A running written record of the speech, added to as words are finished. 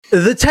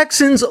The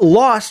Texans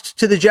lost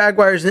to the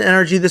Jaguars in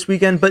NRG this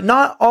weekend, but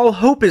not all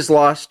hope is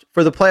lost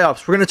for the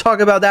playoffs. We're going to talk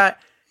about that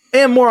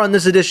and more on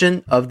this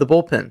edition of The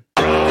Bullpen.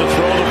 To throw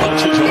the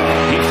punch it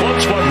home. He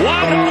floats one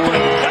wide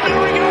open, and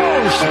there he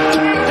goes.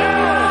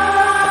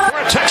 Touchdown for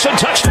a Texan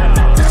touchdown.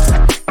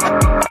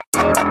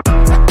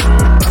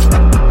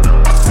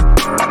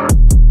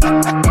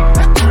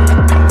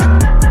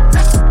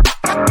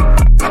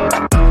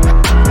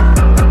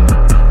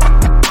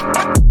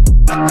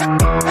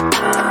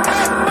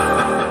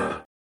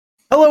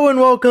 Hello and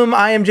welcome.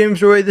 I am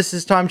James Roy. This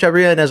is Tom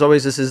Chabria, and as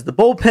always, this is The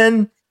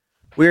Bullpen.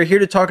 We are here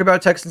to talk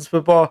about Texans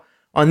football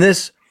on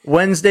this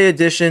Wednesday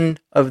edition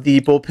of the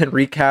Bullpen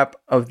recap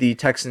of the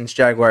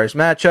Texans-Jaguars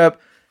matchup.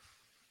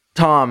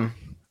 Tom,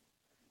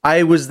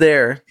 I was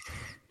there,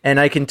 and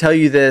I can tell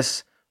you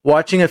this.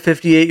 Watching a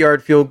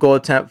 58-yard field goal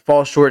attempt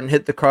fall short and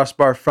hit the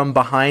crossbar from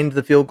behind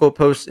the field goal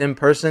post in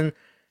person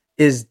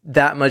is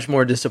that much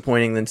more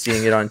disappointing than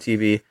seeing it on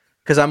TV.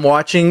 Because I'm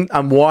watching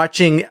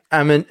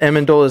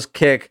Amendola's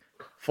kick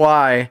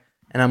fly,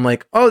 and I'm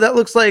like, oh, that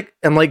looks like,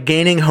 I'm like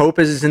gaining hope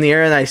as it's in the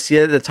air, and I see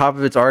it at the top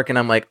of its arc, and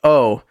I'm like,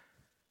 oh,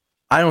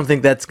 I don't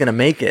think that's gonna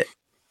make it.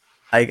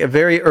 Like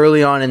very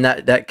early on in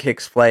that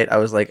kick's flight, I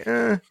was like,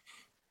 and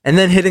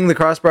then hitting the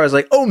crossbar, I was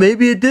like, oh,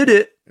 maybe it did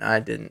it. No, I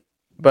didn't.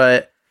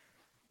 But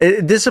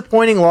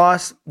disappointing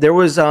loss. There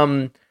was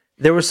some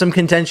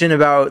contention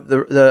about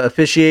the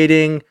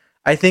officiating.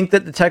 I think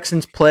that the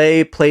Texans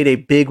played a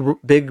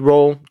big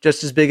role,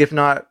 just as big, if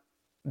not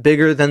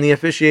bigger, than the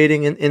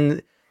officiating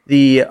in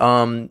the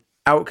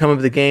outcome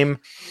of the game.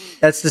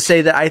 That's to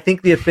say that I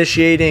think the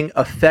officiating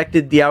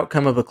affected the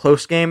outcome of a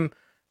close game.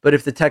 But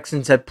if the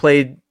Texans had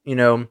played,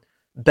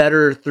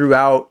 better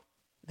throughout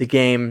the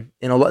game,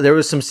 there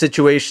was some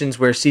situations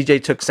where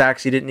CJ took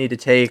sacks he didn't need to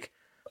take.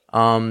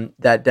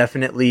 That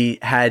definitely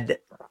had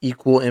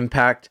equal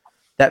impact.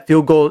 That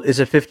field goal is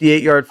a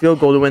 58-yard field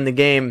goal to win the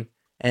game.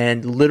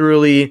 And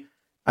literally,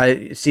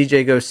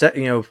 CJ goes,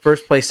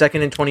 first play,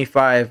 2nd and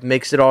 25,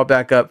 makes it all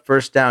back up,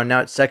 first down.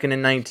 Now it's 2nd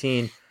and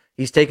 19.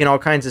 He's taken all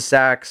kinds of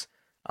sacks.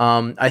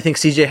 I think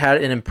CJ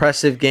had an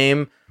impressive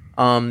game,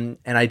 and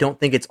I don't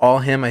think it's all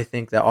him. I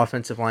think the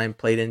offensive line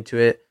played into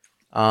it.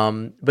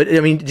 But I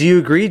mean, do you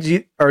agree?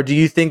 Do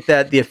you think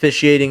that the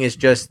officiating is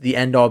just the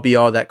end all be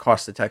all that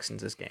cost the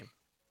Texans this game?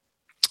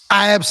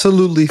 I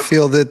absolutely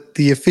feel that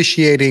the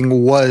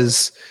officiating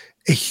was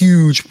a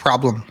huge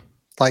problem.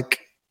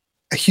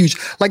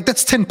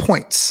 That's 10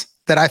 points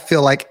that I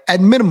feel like at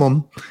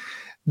minimum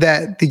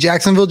that the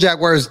Jacksonville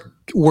Jaguars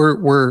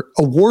were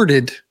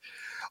awarded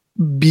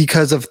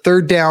because of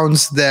third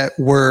downs that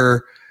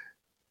were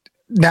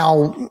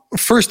now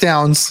first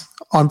downs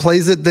on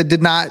plays that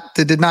did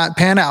not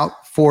pan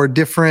out for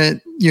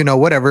different,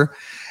 whatever.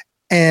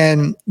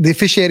 And the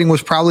officiating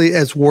was probably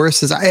as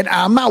worse as and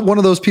I'm not one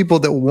of those people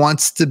that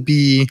wants to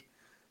be,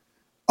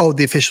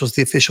 the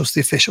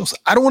officials.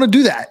 I don't want to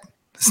do that.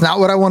 It's not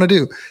what I want to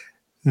do.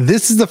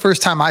 This is the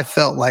first time I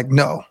felt like,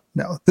 no,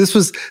 this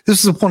was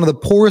one of the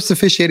poorest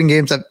officiating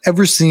games I've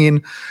ever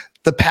seen.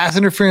 The pass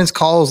interference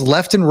calls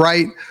left and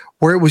right,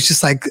 where it was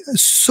just like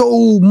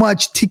so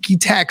much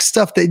ticky-tack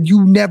stuff that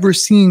you never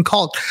seen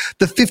called.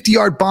 The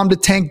 50-yard bomb to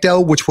Tank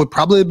Dell, which would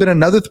probably have been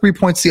another 3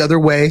 points the other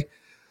way,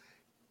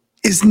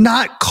 is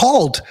not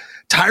called.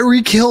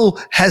 Tyreek Hill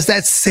has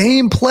that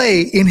same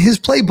play in his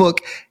playbook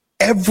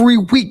every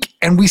week,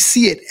 and we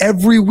see it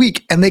every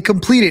week, and they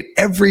complete it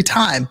every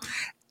time,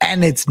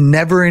 and it's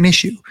never an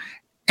issue.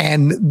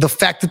 And the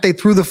fact that they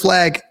threw the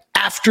flag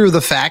after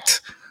the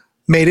fact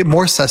made it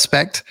more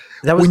suspect.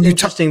 That was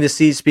interesting to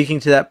see, speaking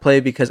to that play,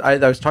 because I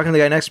was talking to the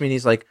guy next to me, and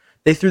he's like,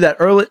 they threw that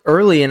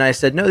early, and I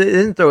said, no, they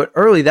didn't throw it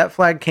early. That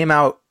flag came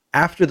out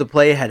after the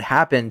play had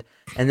happened,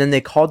 and then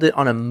they called it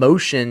on a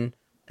motion,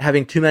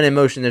 having two men in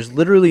motion. There's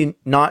literally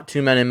not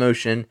two men in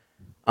motion.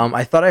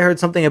 I thought I heard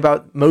something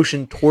about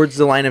motion towards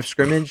the line of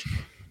scrimmage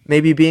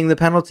maybe being the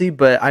penalty,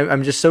 but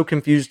I'm just so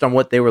confused on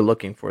what they were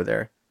looking for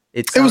there.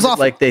 It was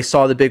like they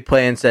saw the big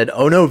play and said,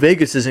 oh no,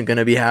 Vegas isn't going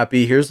to be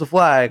happy. Here's the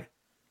flag.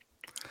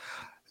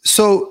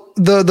 So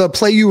the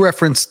play you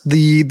referenced,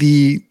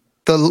 the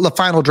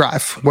final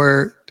drive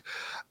where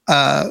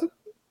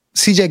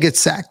CJ gets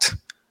sacked,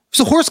 it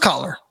was a horse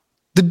collar.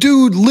 The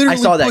dude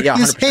literally put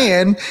his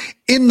hand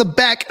in the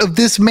back of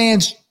this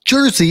man's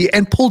jersey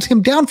and pulled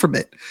him down from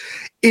it.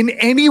 In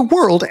any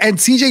world, and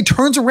CJ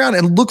turns around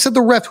and looks at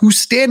the ref who's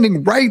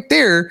standing right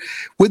there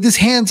with his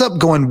hands up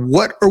going,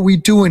 what are we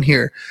doing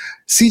here?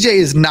 CJ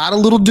is not a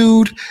little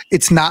dude.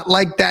 It's not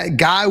like that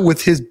guy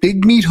with his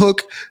big meat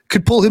hook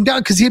could pull him down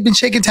because he had been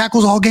shaking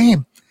tackles all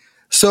game.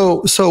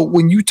 So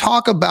when you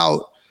talk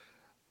about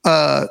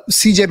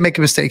CJ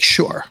making mistakes,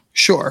 sure.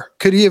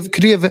 Could he have?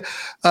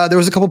 There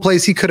was a couple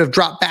plays he could have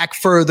dropped back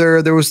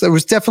further. There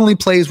was definitely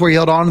plays where he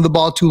held on to the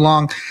ball too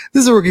long.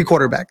 This is a rookie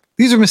quarterback.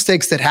 These are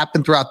mistakes that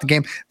happen throughout the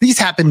game. These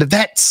happen to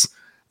vets.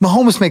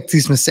 Mahomes makes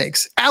these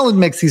mistakes. Allen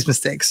makes these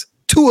mistakes.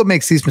 Tua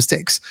makes these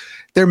mistakes.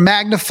 They're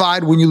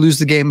magnified when you lose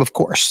the game, of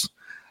course.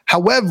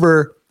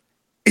 However,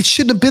 it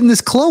shouldn't have been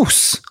this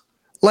close.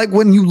 Like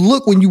when you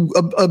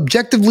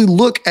objectively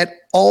look at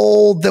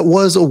all that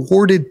was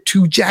awarded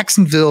to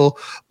Jacksonville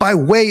by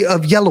way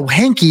of yellow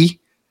hanky,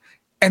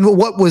 and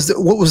what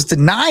was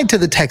denied to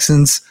the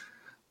Texans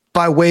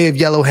by way of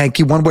yellow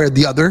hanky, one way or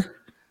the other.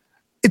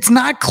 It's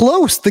not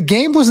close. The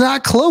game was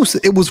not close.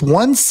 It was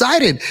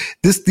one-sided.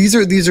 These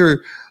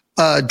are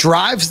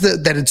drives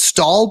that had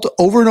stalled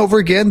over and over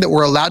again that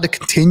were allowed to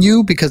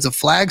continue because of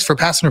flags for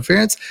pass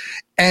interference.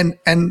 And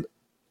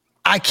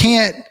I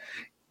can't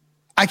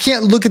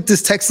look at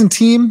this Texan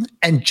team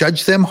and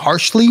judge them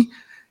harshly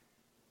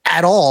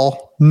at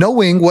all,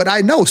 knowing what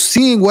I know,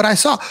 seeing what I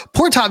saw.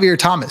 Poor Tavierre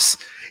Thomas.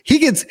 He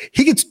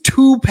gets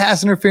 2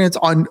 pass interference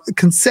on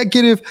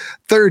consecutive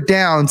third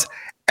downs,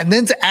 and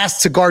then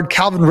asked to guard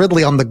Calvin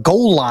Ridley on the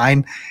goal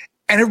line,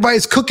 and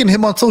everybody's cooking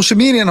him on social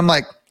media. And I'm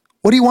like,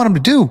 what do you want him to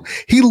do?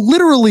 He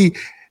literally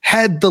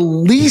had the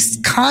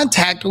least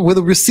contact with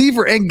a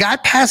receiver and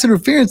got pass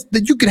interference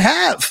that you could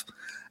have.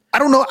 I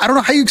don't know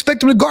how you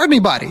expect him to guard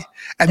anybody.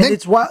 And then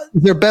it's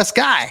their best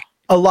guy.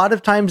 A lot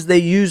of times they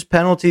use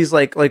penalties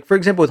like for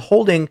example, with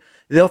holding,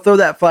 they'll throw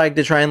that flag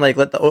to try and like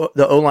let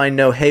the O-line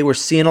know, hey, we're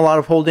seeing a lot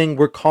of holding.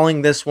 We're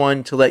calling this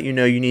one to let you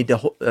know you need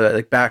to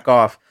like back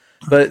off.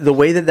 But the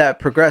way that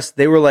progressed,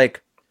 they were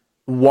like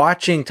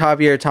watching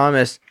Tavierre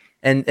Thomas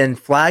and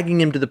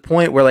flagging him to the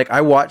point where like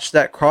I watched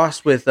that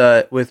cross with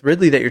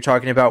Ridley that you're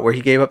talking about where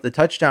he gave up the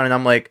touchdown, and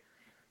I'm like,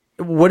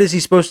 what is he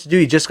supposed to do?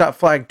 He just got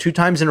flagged 2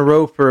 times in a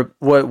row for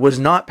what was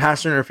not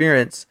pass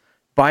interference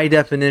by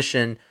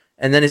definition,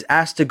 and then is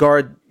asked to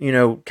guard,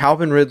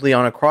 Calvin Ridley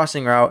on a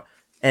crossing route,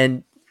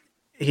 and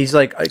he's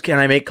like, can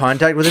I make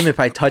contact with him? If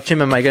I touch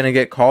him, am I going to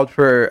get called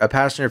for a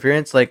pass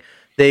interference? Like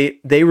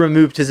they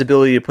removed his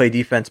ability to play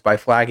defense by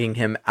flagging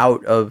him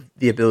out of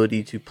the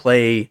ability to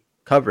play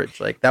coverage.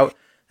 Like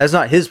that's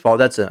not his fault.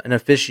 That's an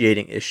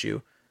officiating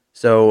issue.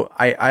 So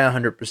I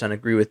 100%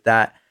 agree with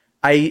that.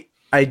 I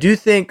do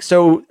think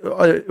so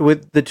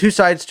with the two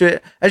sides to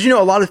it. As you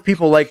know, a lot of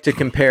people like to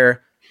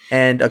compare,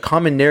 and a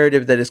common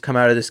narrative that has come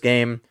out of this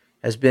game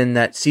has been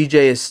that CJ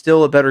is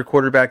still a better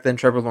quarterback than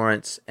Trevor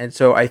Lawrence. And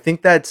so I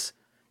think it's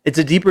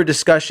a deeper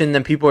discussion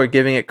than people are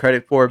giving it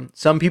credit for.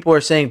 Some people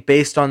are saying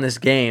based on this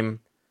game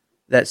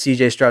that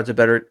CJ Stroud's a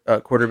better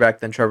quarterback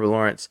than Trevor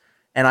Lawrence.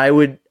 And I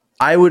would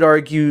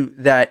argue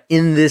that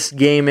in this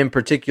game in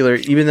particular,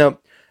 even though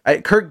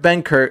Kirk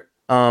Benkert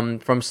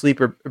from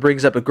Sleeper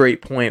brings up a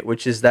great point,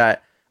 which is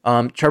that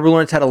Trevor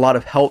Lawrence had a lot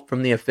of help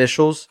from the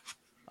officials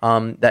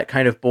that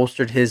kind of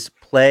bolstered his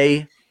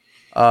play.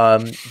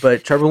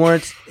 But Trevor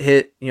Lawrence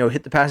hit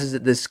the passes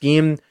that the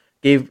scheme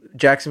gave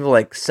Jacksonville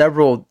like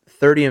several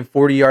 30 and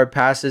 40-yard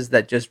passes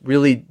that just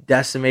really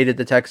decimated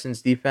the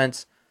Texans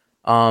defense.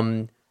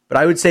 But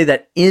I would say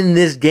that in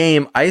this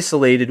game,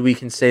 isolated, we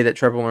can say that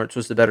Trevor Lawrence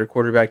was the better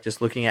quarterback, just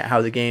looking at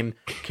how the game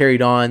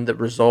carried on, the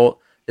result.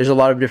 There's a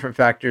lot of different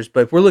factors.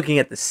 But if we're looking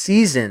at the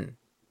season,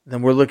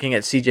 then we're looking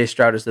at CJ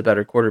Stroud as the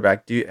better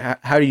quarterback.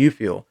 How do you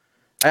feel?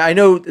 I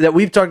know that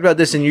we've talked about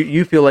this, and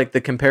you feel like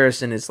the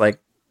comparison is like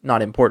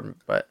not important,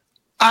 but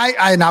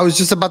I was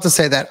just about to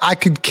say that I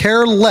could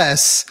care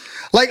less.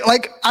 Like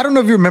I don't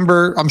know if you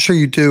remember, I'm sure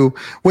you do,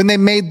 when they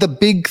made the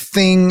big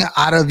thing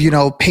out of,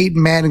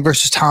 Peyton Manning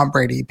versus Tom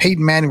Brady.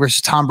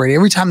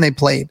 Every time they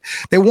played,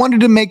 they wanted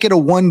to make it a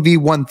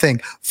 1v1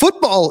 thing.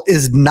 Football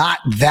is not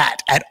that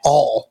at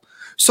all.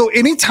 So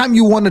anytime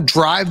you want to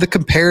drive the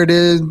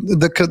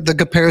the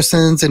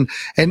comparisons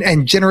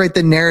and generate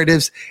the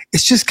narratives,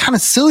 it's just kind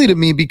of silly to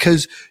me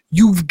because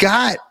you've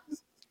got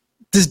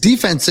this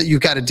defense that you've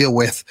got to deal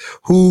with,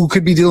 who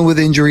could be dealing with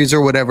injuries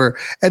or whatever.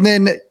 And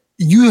then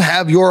you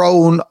have your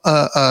own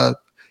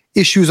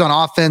issues on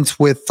offense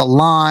with the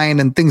line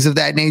and things of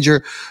that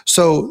nature.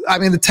 So, I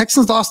mean, the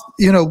Texans lost,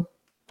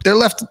 their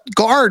left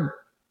guard,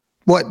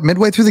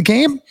 midway through the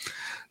game?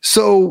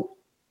 So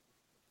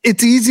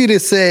it's easy to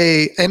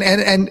say, and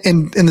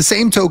in the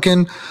same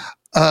token,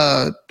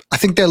 I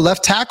think their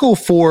left tackle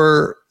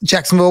for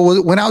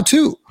Jacksonville went out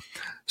too.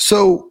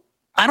 So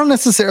I don't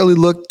necessarily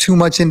look too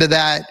much into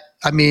that.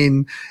 I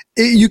mean,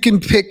 you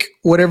can pick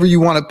whatever you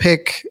want to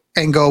pick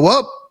and go,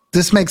 well,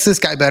 this makes this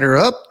guy better,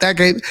 that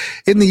guy.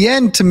 In the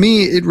end, to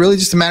me, it really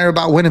just a matter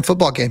about winning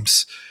football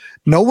games.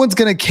 No one's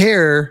going to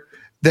care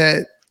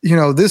that,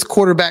 this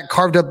quarterback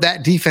carved up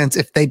that defense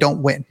if they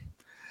don't win.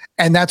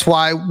 And that's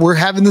why we're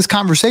having this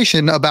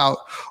conversation about,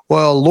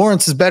 well,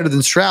 Lawrence is better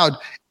than Stroud.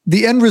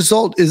 The end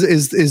result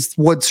is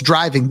what's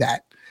driving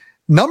that.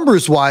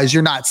 Numbers wise,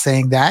 you're not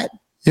saying that,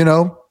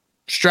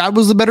 Stroud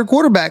was the better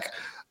quarterback.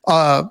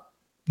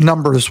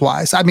 Numbers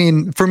wise. I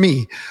mean, for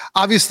me,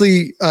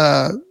 obviously,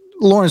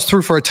 Lawrence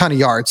threw for a ton of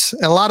yards.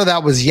 And a lot of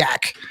that was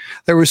yak.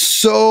 There was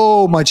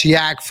so much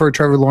yak for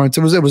Trevor Lawrence.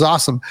 It was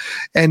awesome.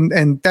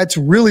 And that's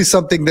really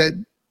something that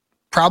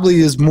probably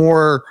is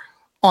more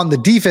on the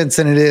defense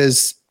than it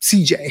is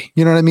CJ.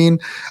 You know what I mean?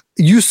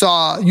 You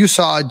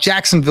saw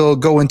Jacksonville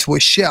go into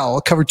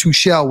a cover 2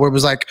 shell where it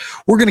was like,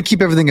 we're going to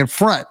keep everything in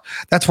front.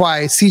 That's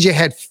why CJ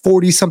had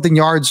 40 something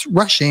yards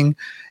rushing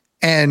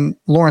and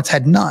Lawrence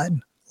had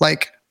none.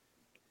 Like,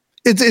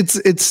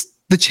 it's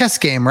the chess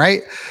game,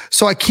 right?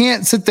 So I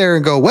can't sit there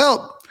and go,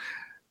 well,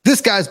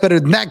 this guy's better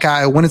than that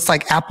guy when it's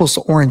like apples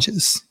to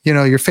oranges.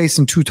 You're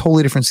facing two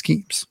totally different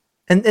schemes.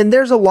 And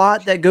there's a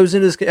lot that goes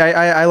into this.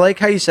 I like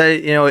how you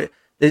said it.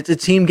 It's a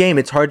team game.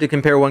 It's hard to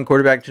compare one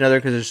quarterback to another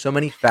because there's so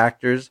many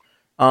factors.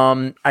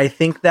 I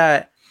think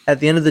that at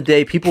the end of the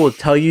day, people will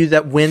tell you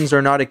that wins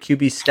are not a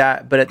QB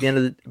stat,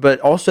 but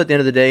also at the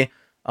end of the day,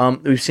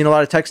 we've seen a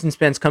lot of Texans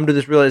fans come to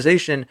this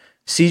realization.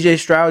 CJ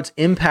Stroud's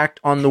impact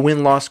on the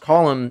win-loss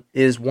column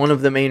is one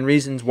of the main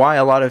reasons why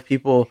a lot of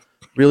people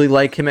really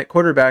like him at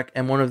quarterback,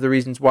 and one of the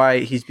reasons why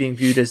he's being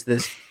viewed as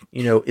this,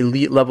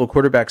 elite level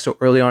quarterback so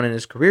early on in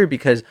his career,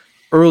 because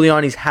early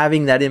on he's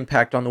having that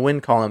impact on the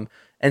win column.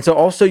 And so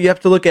also you have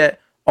to look at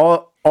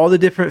all the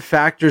different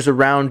factors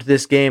around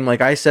this game.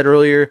 Like I said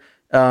earlier,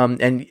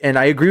 and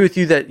I agree with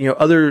you that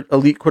other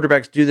elite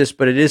quarterbacks do this,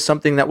 but it is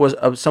something that was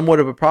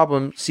somewhat of a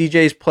problem.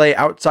 CJ's play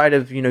outside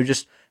of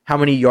just how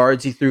many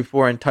yards he threw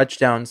for and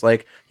touchdowns.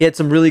 Like, he had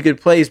some really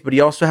good plays, but he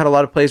also had a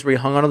lot of plays where he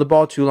hung onto the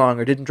ball too long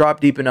or didn't drop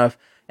deep enough.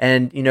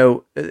 And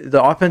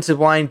the offensive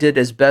line did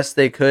as best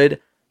they could.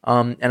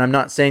 And I'm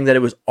not saying that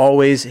it was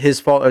always his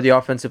fault or the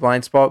offensive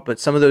line's fault, but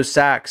some of those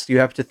sacks, you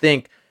have to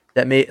think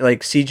that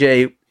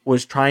CJ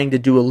was trying to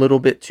do a little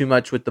bit too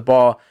much with the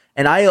ball.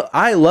 And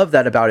I love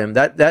that about him.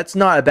 That's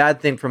not a bad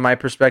thing from my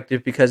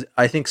perspective, because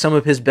I think some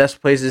of his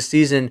best plays this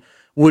season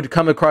would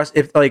come across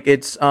if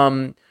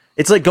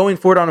it's like going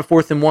for it on a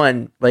 4th and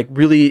 1, like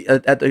really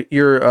at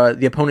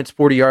the opponent's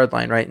 40-yard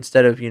line, right?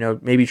 Instead of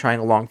maybe trying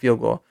a long field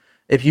goal.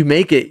 If you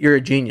make it, you're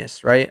a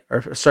genius, right?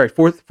 Or sorry,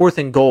 fourth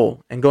and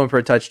goal and going for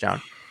a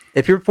touchdown.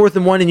 If you're 4th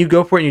and 1 and you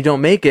go for it and you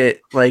don't make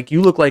it, like, you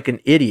look like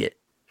an idiot,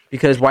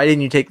 because why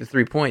didn't you take the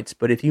 3 points?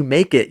 But if you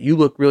make it, you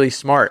look really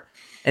smart.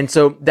 And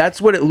so that's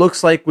what it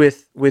looks like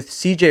with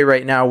CJ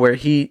right now, where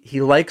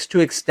he likes to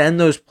extend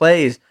those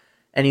plays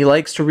and he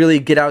likes to really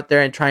get out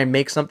there and try and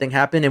make something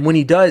happen. And when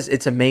he does,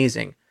 it's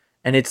amazing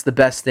and it's the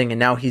best thing. And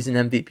now he's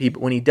an MVP.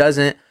 But when he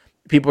doesn't,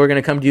 people are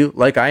going to come to you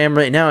like I am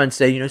right now and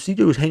say,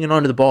 CJ was hanging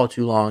on to the ball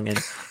too long.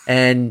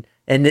 And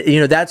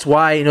that's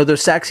why,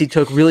 those sacks he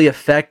took really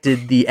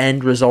affected the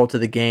end result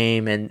of the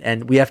game.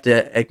 And we have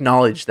to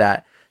acknowledge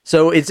that.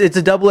 So it's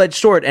a double-edged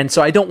sword. And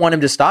so I don't want him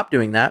to stop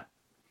doing that.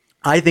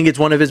 I think it's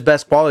one of his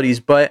best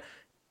qualities, but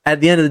at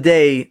the end of the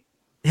day,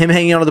 him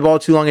hanging onto the ball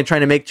too long and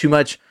trying to make too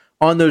much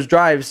on those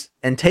drives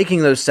and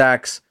taking those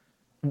sacks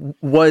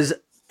was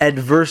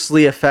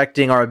adversely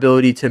affecting our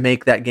ability to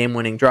make that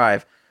game-winning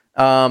drive.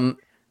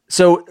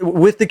 So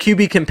with the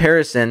QB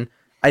comparison,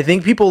 I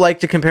think people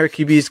like to compare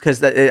QBs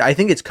because I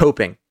think it's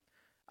coping.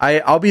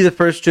 I'll be the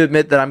first to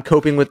admit that I'm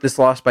coping with this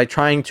loss by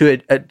trying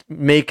to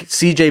make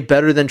CJ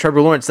better than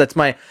Trevor Lawrence.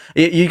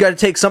 You got to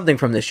take something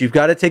from this. You've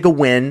got to take a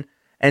win.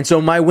 And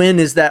so my win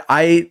is that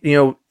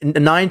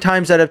 9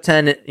 times out of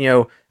 10,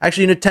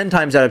 10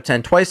 times out of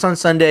 10, twice on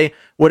Sunday,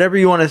 whatever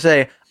you want to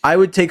say, I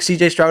would take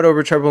CJ Stroud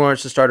over Trevor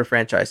Lawrence to start a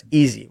franchise.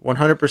 Easy,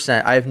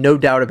 100%. I have no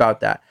doubt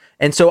about that.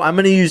 And so I'm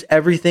going to use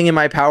everything in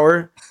my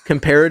power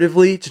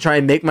comparatively to try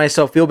and make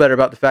myself feel better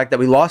about the fact that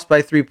we lost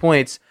by 3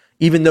 points,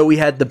 even though we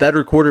had the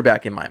better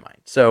quarterback in my mind.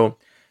 So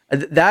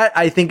that,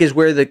 I think, is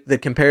where the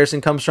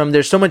comparison comes from.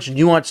 There's so much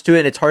nuance to it,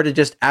 and it's hard to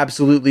just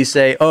absolutely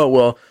say, oh,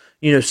 well,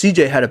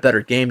 CJ had a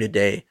better game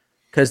today,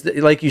 because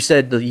like you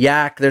said, the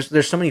yak,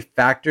 there's so many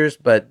factors,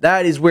 but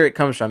that is where it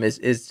comes from,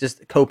 is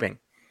just coping.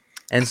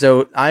 And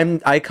so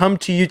I come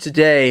to you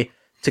today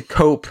to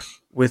cope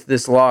with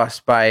this loss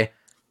by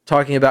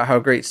talking about how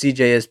great CJ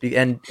is,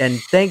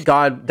 and thank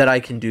God that I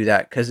can do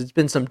that, because it's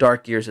been some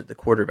dark years at the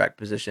quarterback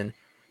position.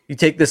 You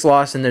take this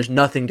loss and there's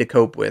nothing to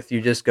cope with.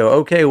 You just go,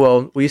 okay,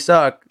 well, we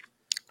suck,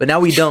 but now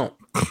we don't.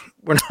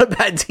 We're not a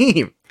bad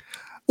team.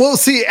 Well,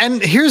 see,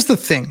 and here's the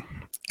thing.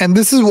 And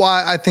this is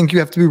why I think you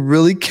have to be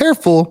really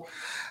careful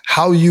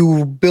how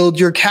you build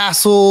your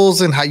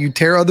castles and how you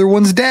tear other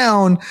ones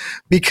down,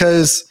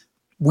 because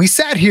we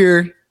sat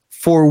here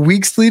for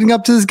weeks leading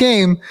up to this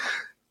game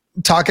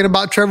talking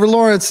about Trevor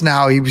Lawrence.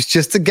 Now he was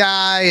just a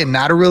guy and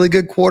not a really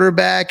good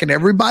quarterback, and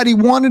everybody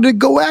wanted to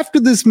go after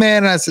this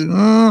man. And I said,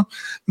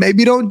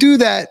 maybe don't do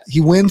that.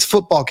 He wins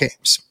football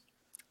games.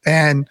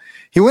 And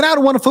he went out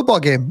and won a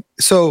football game.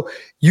 So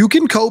you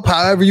can cope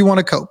however you want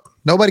to cope.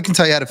 Nobody can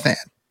tell you how to fan.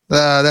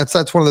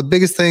 That's one of the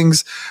biggest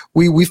things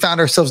we found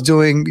ourselves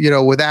doing,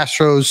 with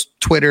Astros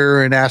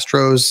Twitter and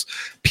Astros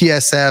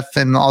PSF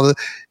and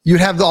you'd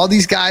have all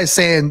these guys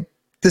saying,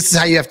 this is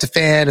how you have to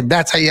fan, and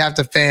that's how you have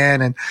to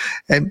fan.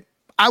 And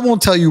I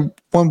won't tell you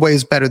one way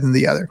is better than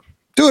the other.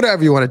 Do it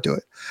however you want to do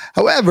it.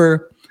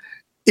 However,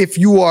 if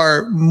you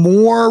are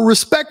more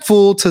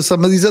respectful to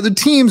some of these other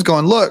teams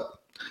going, look,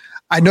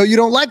 I know you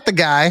don't like the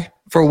guy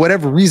for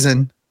whatever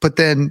reason, but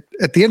then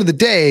at the end of the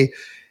day,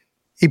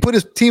 he put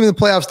his team in the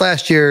playoffs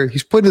last year.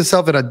 He's putting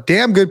himself in a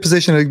damn good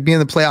position to be in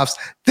the playoffs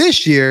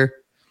this year.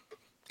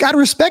 Got to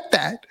respect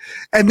that.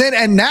 And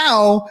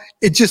now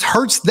it just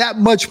hurts that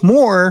much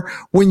more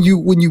when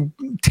you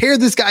tear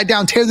this guy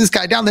down,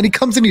 then he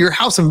comes into your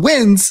house and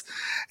wins.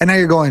 And now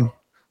you're going,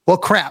 well,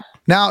 crap.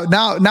 Now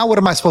what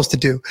am I supposed to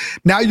do?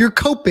 Now you're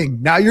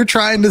coping. Now you're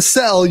trying to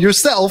sell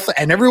yourself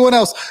and everyone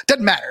else.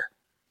 Doesn't matter.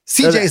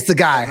 CJ's the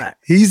guy.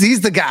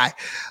 He's the guy.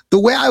 the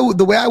way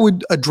I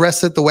would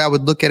address it, the way I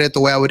would look at it, the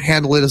way I would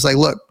handle it is like,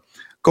 look,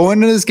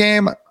 going into this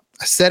game, I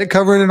said it,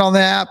 covering it on the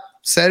app,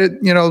 said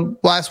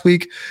it, last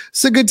week.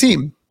 It's a good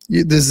team.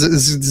 This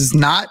is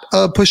not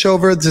a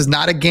pushover. This is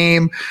not a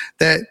game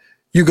that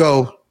you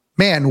go,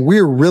 man,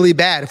 we're really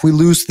bad if we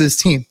lose to this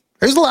team.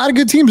 There's a lot of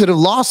good teams that have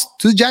lost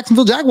to the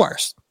Jacksonville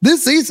Jaguars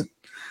this season.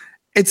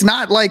 It's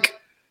not like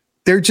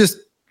they're just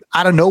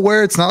out of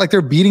nowhere. It's not like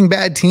they're beating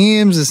bad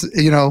teams.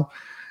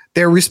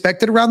 They're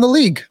respected around the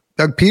league.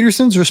 Doug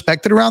Peterson's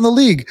respected around the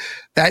league.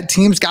 That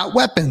team's got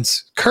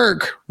weapons.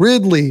 Kirk,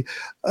 Ridley,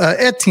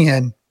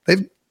 Etienne.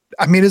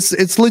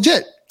 It's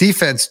legit.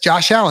 Defense,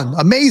 Josh Allen,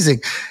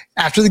 amazing.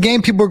 After the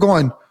game, people were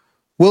going,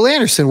 Will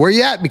Anderson, where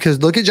you at?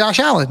 Because look at Josh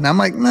Allen. And I'm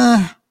like,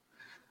 nah.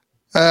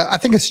 I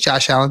think it's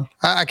Josh Allen.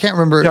 I can't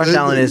remember. Josh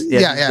Allen is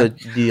the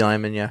D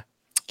lineman, yeah.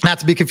 Not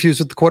to be confused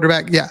with the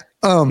quarterback, yeah.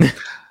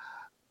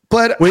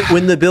 But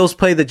when the Bills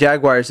play the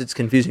Jaguars, it's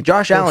confusing.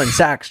 Josh Allen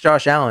sacks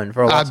Josh Allen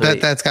for a lot. I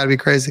bet that's got to be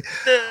crazy.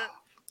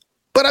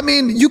 But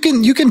you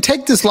can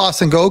take this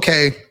loss and go,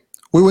 okay,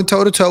 we went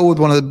toe to toe with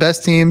one of the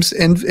best teams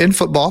in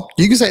football.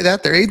 You can say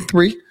that they're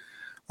 8-3,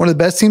 one of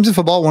the best teams in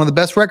football, one of the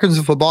best records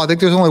in football. I think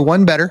there's only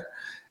one better,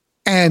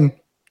 and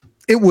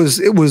it was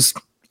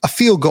a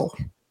field goal.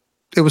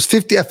 It was a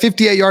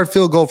 58-yard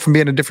field goal from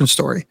being a different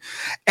story,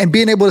 and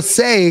being able to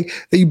say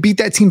that you beat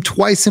that team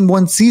twice in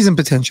one season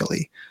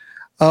potentially.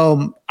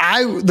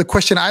 The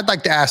question I'd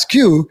like to ask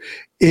you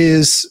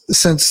is,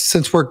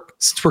 since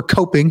we're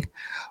coping,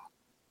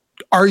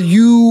 are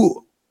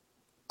you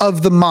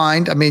of the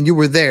mind? I mean, you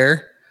were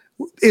there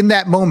in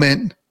that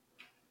moment.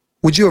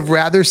 Would you have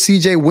rather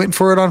CJ went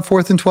for it on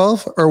 4th and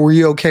 12, or were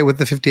you okay with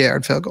the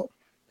 58-yard field goal?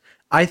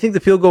 I think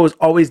the field goal was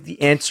always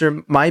the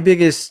answer. My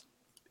biggest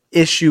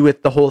issue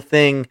with the whole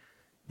thing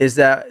is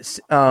that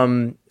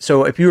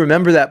so if you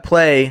remember that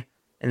play,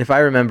 and if I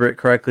remember it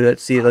correctly,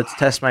 let's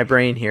test my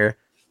brain here.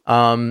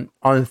 On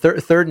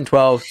 3rd and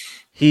 12,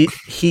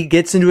 he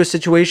gets into a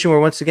situation where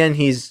once again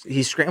he's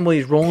scrambling,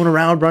 he's rolling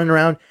around, running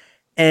around,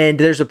 and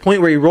there's a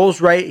point where he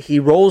rolls right, he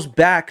rolls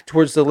back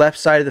towards the left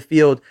side of the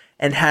field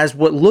and has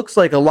what looks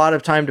like a lot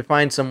of time to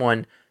find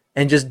someone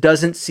and just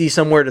doesn't see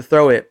somewhere to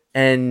throw it,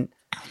 and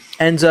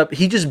ends up,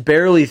 he just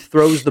barely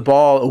throws the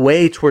ball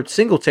away towards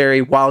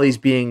Singletary while he's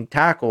being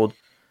tackled.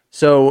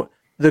 So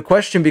the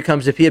question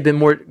becomes, if he had been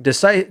more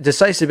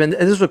decisive, and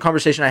this was a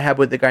conversation I had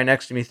with the guy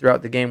next to me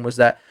throughout the game, was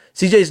that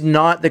CJ's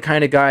not the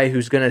kind of guy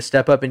who's going to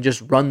step up and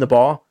just run the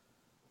ball.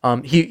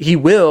 He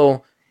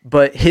will,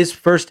 but his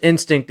first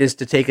instinct is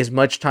to take as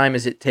much time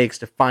as it takes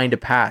to find a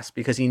pass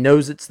because he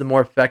knows it's the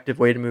more effective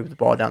way to move the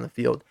ball down the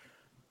field.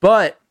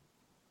 But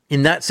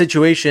in that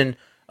situation,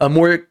 a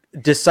more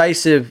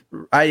decisive,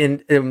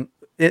 in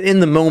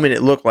the moment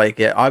it looked like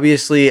it.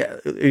 Obviously,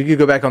 you could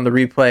go back on the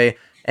replay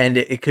and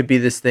it could be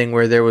this thing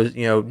where there was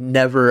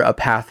never a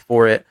path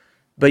for it.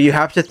 But you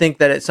have to think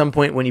that at some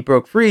point when he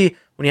broke free,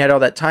 when he had all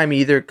that time, he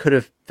either could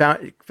have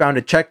found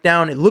a check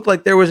down. It looked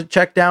like there was a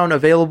check down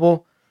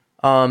available,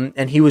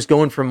 and he was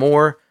going for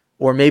more,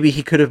 or maybe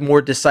he could have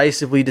more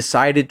decisively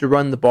decided to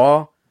run the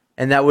ball,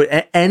 and that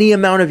would any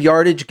amount of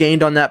yardage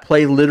gained on that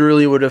play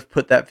literally would have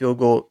put that field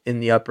goal in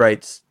the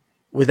uprights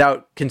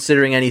without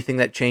considering anything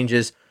that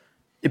changes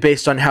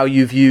based on how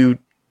you view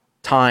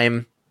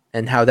time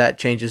and how that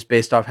changes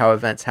based off how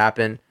events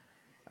happen.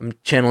 I'm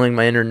channeling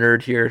my inner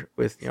nerd here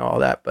with all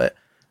that, but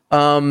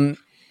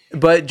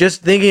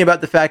just thinking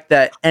about the fact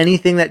that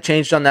anything that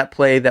changed on that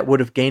play that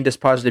would have gained us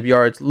positive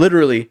yards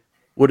literally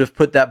would have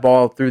put that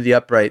ball through the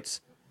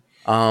uprights.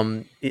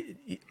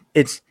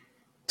 It's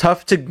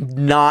tough to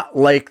not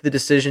like the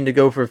decision to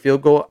go for a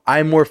field goal.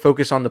 I'm more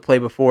focused on the play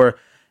before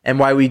and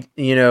why we,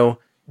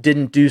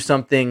 didn't do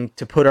something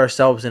to put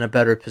ourselves in a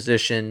better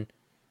position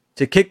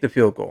to kick the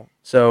field goal.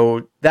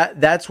 So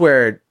that's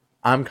where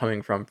I'm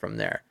coming from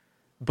there.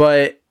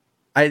 But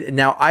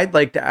I'd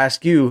like to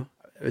ask you,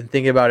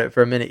 thinking about it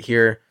for a minute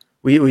here.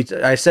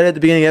 I said at the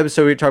beginning of the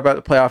episode, we talked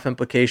about the playoff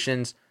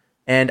implications,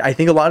 and I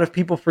think a lot of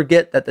people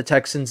forget that the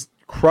Texans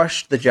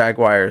crushed the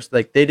Jaguars.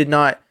 Like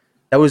that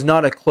was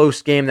not a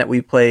close game that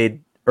we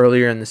played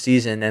earlier in the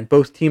season, and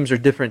both teams are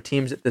different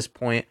teams at this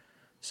point.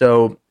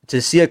 So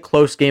to see a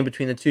close game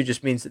between the two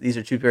just means that these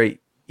are two very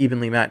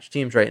evenly matched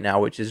teams right now,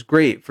 which is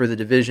great for the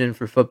division,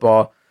 for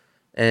football.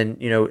 And,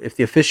 if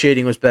the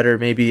officiating was better,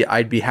 maybe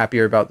I'd be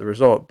happier about the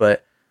result.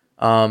 But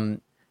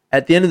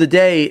at the end of the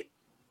day,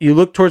 you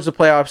look towards the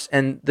playoffs,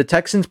 and the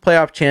Texans'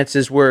 playoff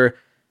chances were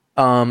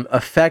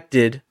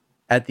affected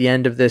at the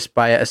end of this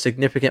by a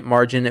significant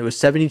margin. It was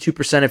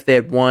 72% if they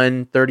had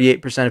won,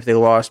 38% if they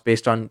lost,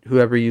 based on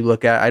whoever you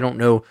look at. I don't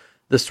know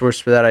the source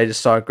for that. I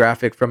just saw a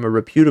graphic from a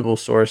reputable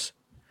source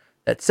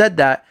that said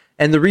that.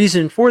 And the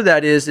reason for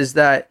that is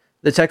that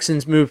the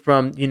Texans moved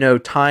from,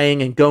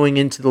 tying and going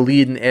into the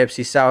lead in the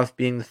AFC South,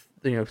 being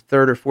the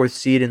third or fourth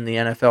seed in the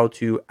NFL,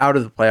 to out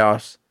of the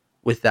playoffs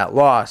with that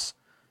loss.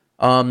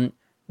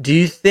 Do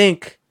you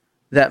think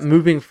that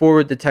moving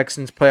forward, the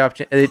Texans playoff,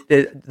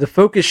 the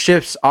focus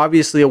shifts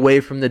obviously away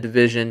from the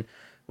division?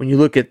 When you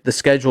look at the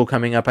schedule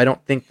coming up, I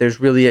don't think there's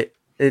really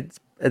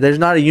there's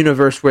not a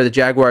universe where the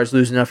Jaguars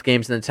lose enough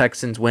games and the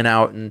Texans win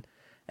out and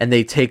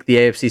they take the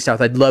AFC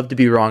South. I'd love to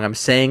be wrong. I'm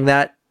saying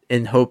that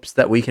in hopes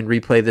that we can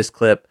replay this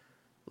clip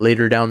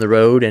later down the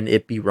road and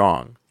it be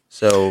wrong.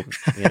 So,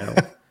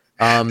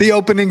 the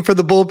opening for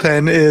the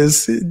bullpen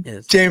is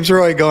James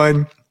Roy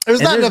going,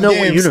 there's not enough no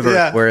games.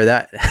 universe where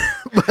that,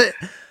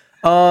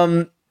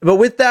 but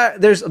with that,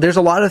 there's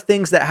a lot of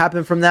things that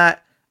happen from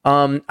that.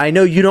 I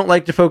know you don't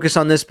like to focus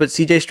on this, but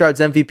CJ Stroud's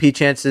MVP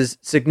chances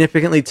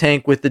significantly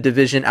tank with the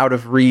division out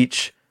of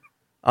reach.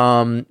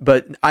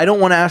 But I don't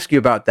want to ask you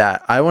about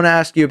that. I want to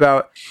ask you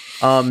about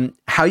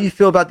how you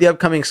feel about the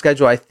upcoming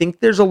schedule. I think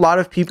there's a lot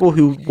of people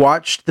who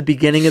watched the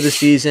beginning of the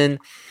season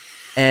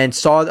and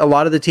saw a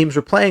lot of the teams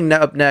were playing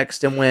up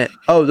next and went,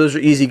 oh, those are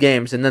easy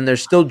games. And then they're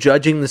still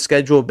judging the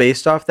schedule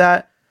based off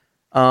that.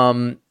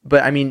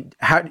 But I mean,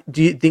 how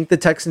do you think the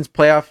Texans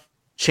playoff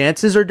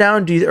chances are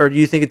down? Or do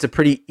you think it's a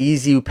pretty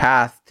easy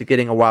path to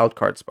getting a wild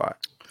card spot?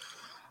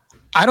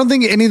 I don't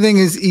think anything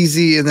is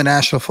easy in the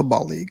National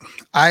Football League.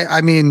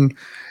 I mean,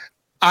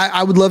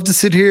 I would love to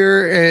sit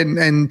here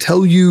and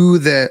tell you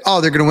that, oh,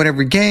 they're going to win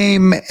every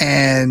game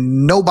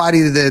and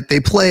nobody that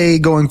they play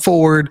going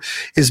forward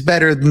is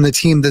better than the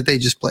team that they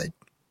just played.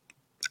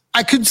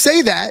 I could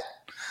say that,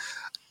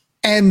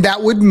 and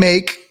that would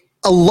make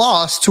a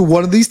loss to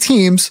one of these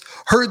teams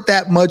hurt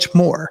that much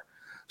more.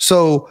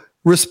 So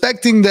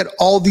respecting that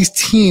all these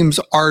teams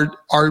are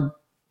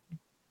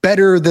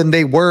better than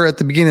they were at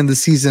the beginning of the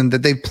season,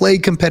 that they've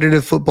played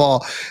competitive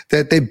football,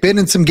 that they've been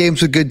in some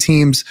games with good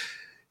teams.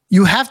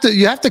 You have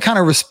to kind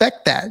of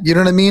respect that. You know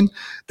what I mean?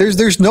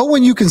 There's no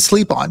one you can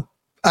sleep on.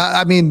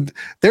 I mean,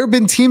 there have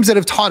been teams that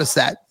have taught us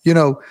that. You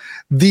know,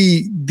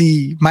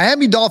 the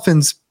Miami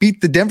Dolphins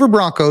beat the Denver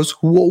Broncos,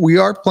 who we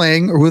are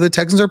playing, or who the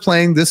Texans are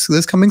playing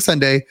this coming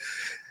Sunday.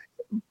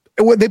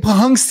 They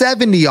hung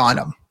 70 on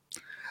them,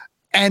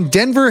 and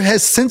Denver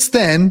has since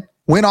then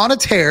went on a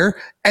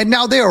tear, and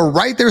now they are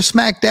right there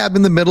smack dab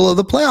in the middle of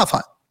the playoff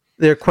hunt.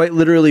 They're quite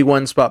literally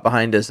one spot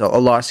behind us. A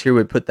loss here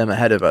would put them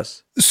ahead of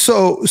us.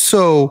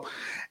 So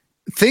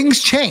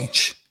things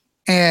change,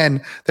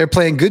 and they're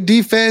playing good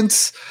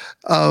defense.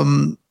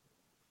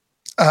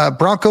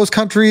 Broncos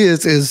country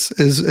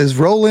is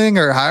rolling,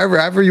 or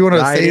however you want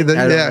to say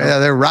that. Yeah,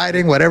 they're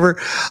riding, whatever.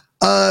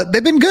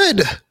 They've been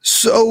good.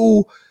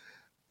 So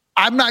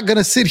I'm not going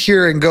to sit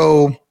here and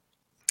go,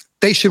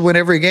 they should win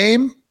every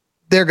game.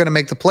 They're going to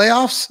make the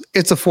playoffs.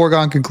 It's a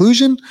foregone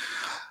conclusion.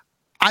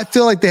 I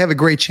feel like they have a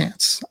great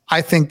chance.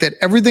 I think that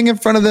everything in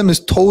front of them is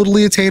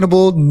totally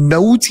attainable.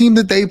 No team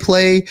that they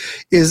play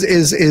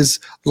is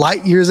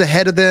light years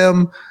ahead of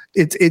them.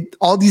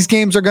 All these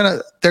games they're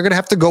gonna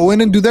have to go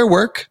in and do their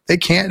work. They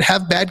can't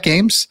have bad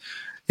games.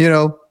 You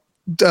know,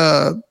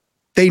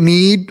 they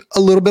need a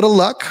little bit of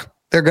luck.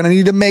 They're gonna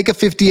need to make a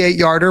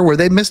 58-yarder where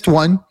they missed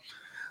one.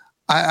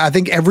 I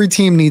think every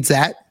team needs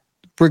that.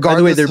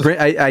 Regardless. By the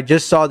way, I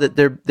just saw that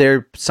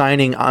they're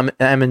signing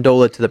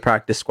Amendola to the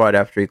practice squad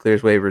after he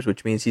clears waivers,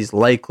 which means he's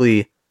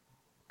likely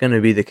going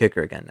to be the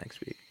kicker again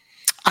next week.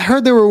 I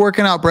heard they were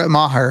working out Brett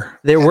Maher.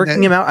 They're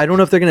working him out. I don't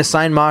know if they're going to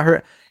sign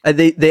Maher.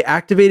 They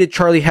activated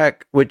Charlie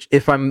Heck, which,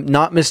 if I'm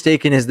not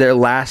mistaken, is their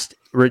last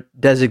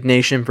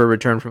designation for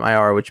return from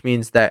IR, which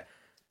means that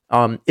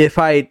if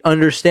I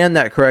understand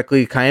that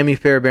correctly, Kaimi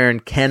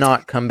Fairbairn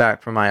cannot come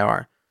back from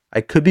IR.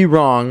 I could be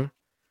wrong,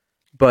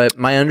 but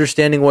my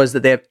understanding was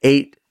that they have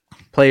 8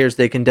 players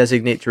they can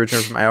designate to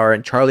return from IR,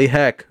 and Charlie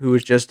Heck, who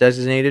was just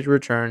designated to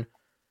return,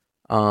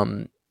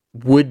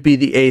 would be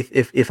the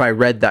 8th if I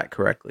read that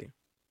correctly.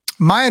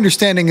 My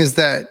understanding is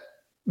that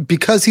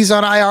because he's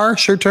on IR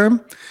short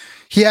term,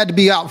 he had to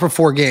be out for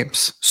 4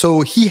 games.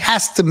 So he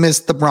has to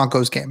miss the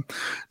Broncos game.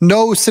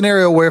 No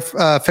scenario where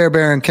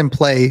Fairbairn can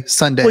play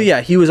Sunday. Well,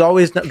 yeah, he was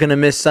always going to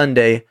miss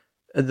Sunday.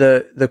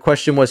 The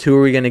question was, who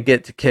are we going to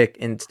get to kick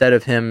instead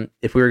of him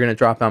if we were going to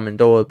drop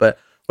Amendola? But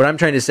what I'm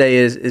trying to say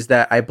is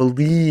that I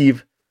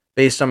believe,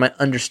 based on my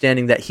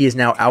understanding, that he is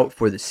now out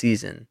for the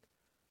season.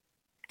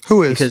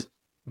 Who is?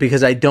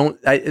 Because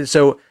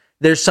so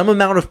there's some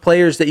amount of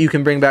players that you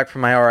can bring back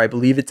from IR. I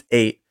believe it's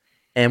 8.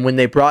 And when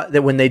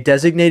they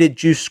designated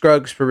Juice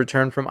Scruggs for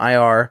return from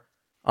IR,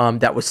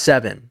 that was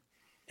 7.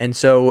 And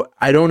so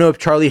I don't know if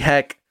Charlie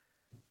Heck,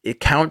 it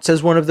counts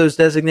as one of those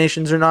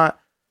designations or not.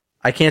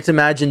 I can't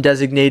imagine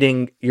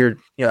designating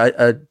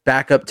a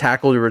backup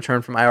tackle to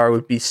return from IR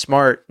would be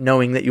smart,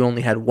 knowing that you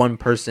only had one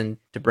person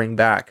to bring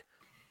back.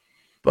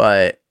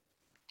 But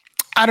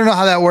I don't know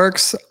how that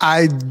works.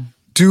 I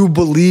do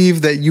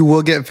believe that you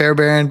will get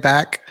Fairbairn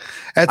back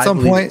at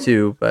some point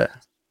too, but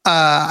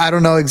I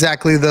don't know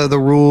exactly the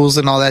rules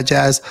and all that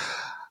jazz.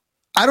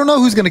 I don't know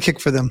who's going to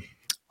kick for them.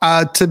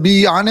 To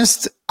be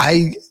honest,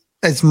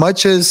 as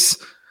much as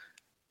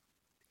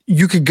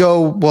you could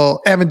go,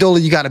 well,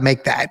 Amendola, you got to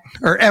make that.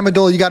 Or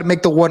Amendola, you got to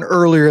make the one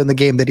earlier in the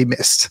game that he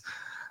missed.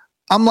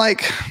 I'm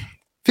like,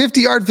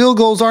 50-yard field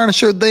goals aren't a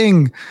sure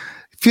thing.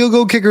 Field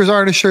goal kickers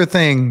aren't a sure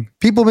thing.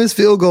 People miss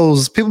field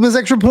goals. People miss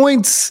extra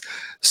points.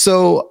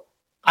 So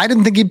I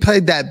didn't think he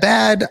played that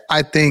bad.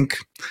 I think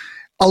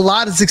a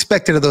lot is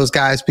expected of those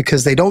guys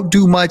because they don't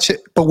do much,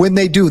 but when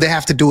they do, they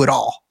have to do it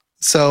all.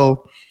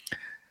 So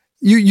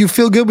you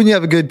feel good when you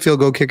have a good field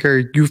goal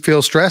kicker. You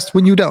feel stressed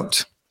when you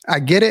don't. I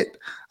get it.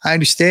 I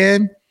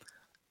understand.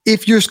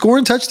 If you're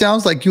scoring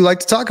touchdowns like you like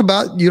to talk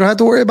about, you don't have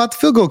to worry about the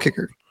field goal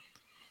kicker.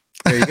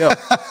 There you go.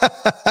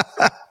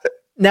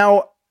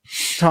 Now,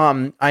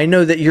 Tom, I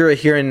know that you're a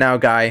here and now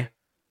guy.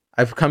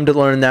 I've come to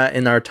learn that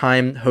in our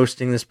time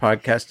hosting this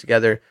podcast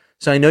together.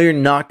 So I know you're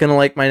not going to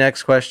like my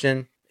next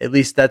question. At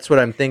least that's what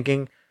I'm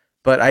thinking.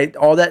 But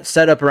all that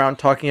setup around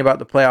talking about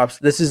the playoffs,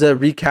 this is a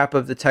recap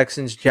of the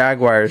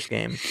Texans-Jaguars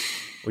game,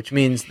 which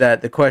means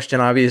that the question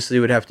obviously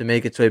would have to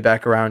make its way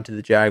back around to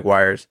the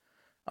Jaguars.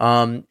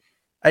 I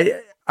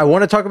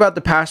want to talk about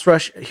the pass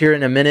rush here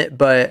in a minute,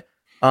 but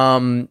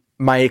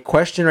my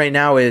question right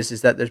now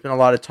is that there's been a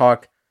lot of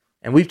talk,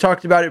 and we've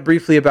talked about it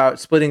briefly about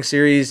splitting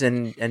series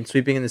and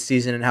sweeping in the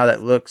season and how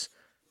that looks.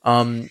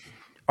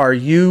 Are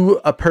you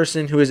a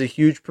person who is a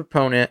huge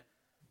proponent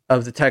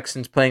of the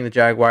Texans playing the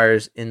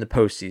Jaguars in the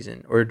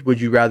postseason, or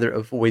would you rather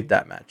avoid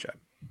that matchup?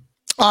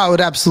 I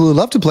would absolutely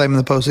love to play them in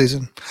the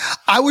postseason.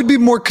 I would be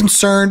more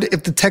concerned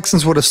if the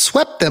Texans would have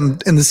swept them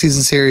in the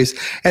season series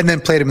and then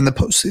played them in the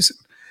postseason.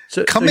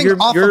 So your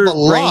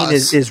brain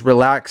is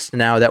relaxed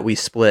now that we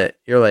split.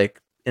 You're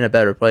like in a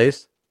better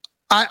place.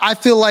 I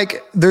feel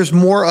like there's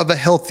more of a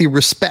healthy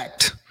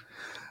respect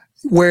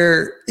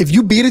where if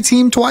you beat a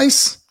team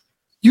twice,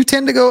 you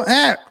tend to go,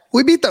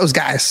 we beat those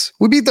guys.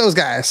 We beat those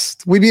guys.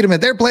 We beat them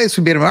at their place.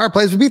 We beat them at our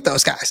place. We beat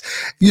those guys.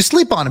 You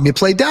sleep on them. You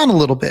play down a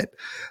little bit.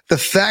 The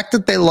fact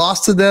that they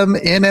lost to them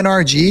in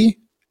NRG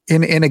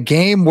in a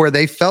game where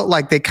they felt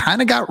like they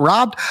kind of got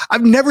robbed.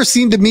 I've never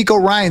seen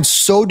DeMeco Ryans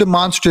so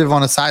demonstrative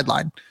on a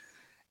sideline.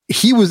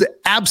 He was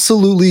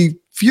absolutely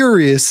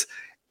furious.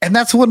 And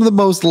that's one of the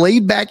most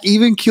laid back,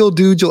 even keel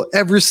dudes you'll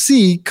ever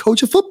see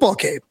coach a football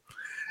game.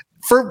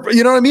 For,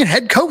 you know what I mean?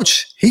 Head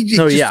coach. He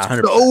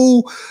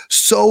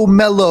so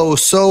mellow.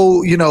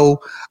 So,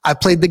 I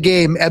played the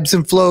game, ebbs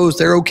and flows.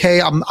 They're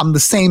okay. I'm the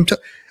same.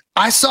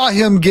 I saw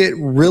him get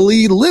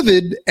really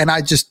livid, and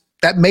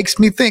that makes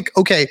me think,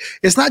 okay,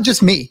 it's not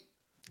just me.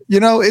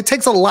 It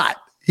takes a lot.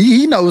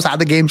 He knows how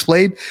the game's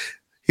played.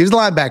 He was a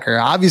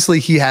linebacker. Obviously,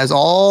 he has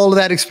all of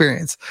that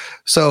experience.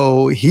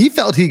 So he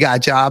felt he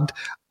got jobbed.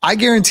 I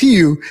guarantee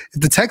you,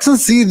 if the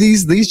Texans see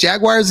these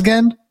Jaguars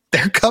again,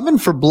 they're coming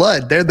for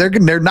blood.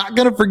 They're not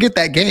going to forget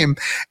that game,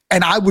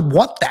 and I would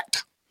want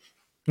that.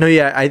 No,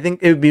 yeah, I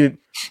think it would be.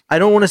 I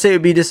don't want to say it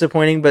would be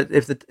disappointing, but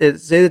if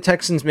say the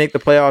Texans make the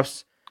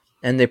playoffs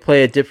and they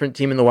play a different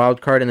team in the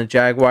wild card, and the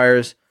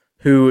Jaguars,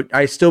 who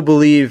I still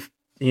believe,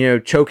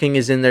 choking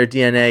is in their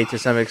DNA to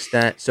some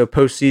extent, so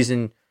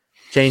postseason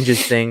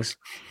changes things.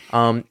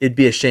 It'd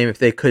be a shame if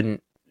they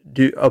couldn't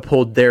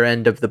uphold their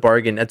end of the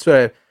bargain. That's what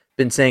I've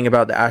been saying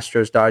about the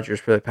Astros Dodgers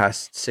for the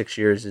past 6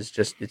 years.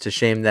 It's a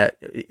shame that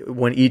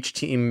when each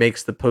team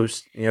makes the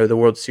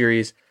World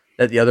Series,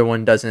 that the other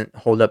one doesn't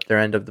hold up their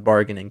end of the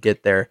bargain and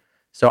get there.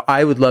 So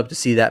I would love to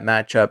see that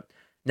matchup.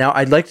 Now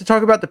I'd like to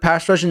talk about the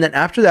pass rush, and then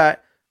after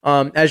that,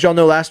 as y'all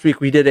know, last week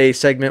we did a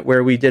segment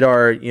where we did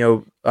our,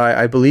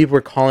 I believe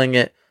we're calling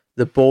it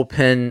the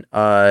bullpen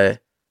parlay.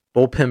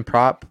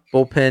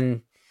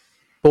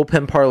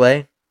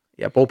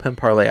 Yeah, bullpen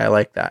parlay. I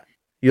like that.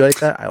 You like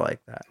that? I like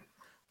that.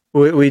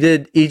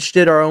 We each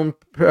did our own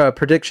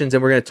predictions,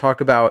 and we're going to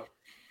talk about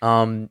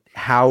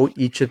how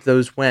each of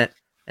those went.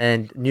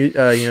 And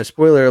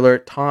spoiler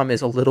alert: Tom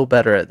is a little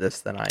better at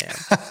this than I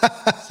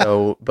am.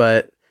 So,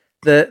 but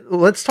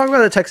let's talk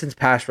about the Texans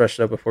pass rush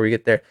though before we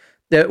get there.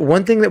 The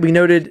one thing that we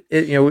noted,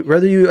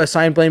 whether you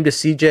assign blame to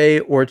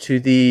CJ or to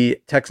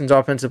the Texans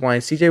offensive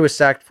line, CJ was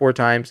sacked 4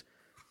 times.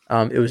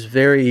 It was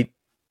very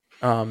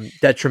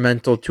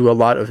detrimental to a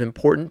lot of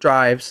important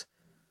drives.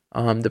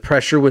 The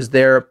pressure was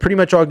there pretty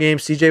much all game.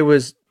 CJ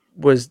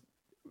was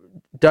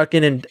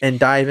ducking and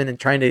diving and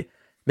trying to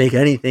make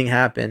anything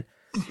happen.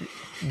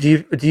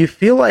 Do you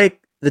feel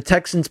like the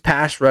Texans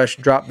pass rush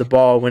dropped the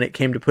ball when it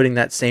came to putting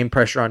that same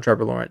pressure on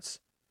Trevor Lawrence?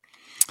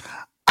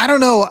 I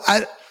don't know.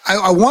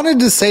 I wanted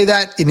to say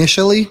that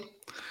initially,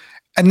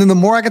 and then the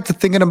more I got to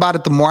thinking about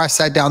it, the more I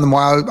sat down, the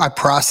more I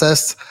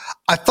processed.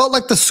 I felt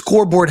like the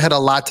scoreboard had a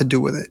lot to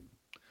do with it.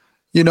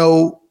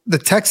 The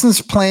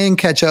Texans playing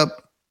catch up.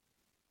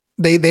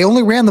 They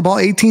only ran the ball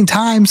 18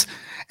 times,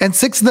 and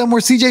 6 of them were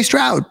CJ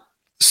Stroud.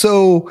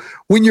 So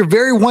when you're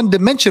very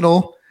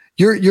one-dimensional,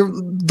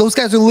 those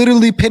guys are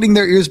literally pinning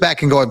their ears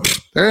back and going,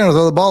 they're going to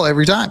throw the ball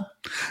every time.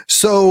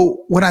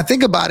 So when I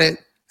think about it,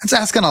 that's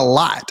asking a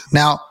lot.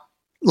 Now,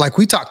 like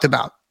we talked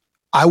about,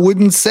 I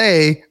wouldn't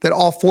say that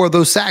all 4 of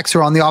those sacks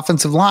are on the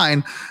offensive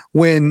line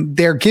when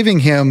they're giving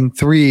him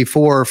 3,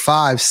 4,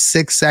 5,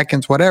 6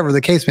 seconds, whatever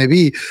the case may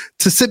be,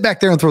 to sit back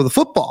there and throw the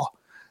football.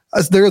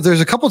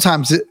 There's a couple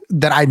times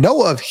that I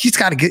know of. He's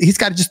got to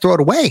just throw it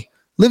away,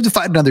 live to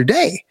fight another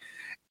day.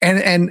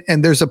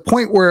 And there's a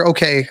point where,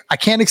 okay, I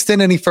can't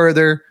extend any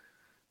further.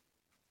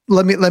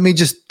 Let me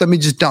just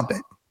dump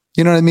it.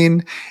 You know what I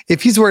mean?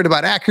 If he's worried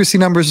about accuracy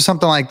numbers or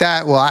something like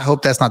that, well, I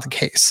hope that's not the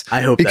case.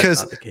 I hope because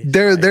that's not the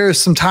case. There are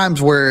some times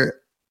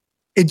where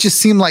it just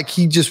seemed like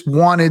he just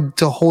wanted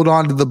to hold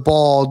on to the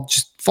ball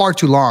just far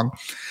too long.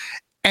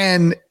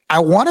 And I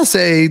want to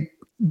say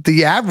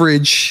the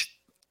average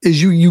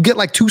is you get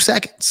like 2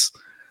 seconds.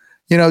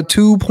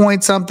 2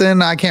 point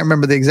something. I can't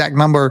remember the exact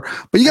number,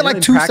 but you get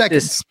like 2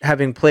 seconds.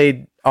 Having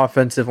played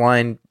offensive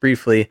line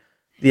briefly,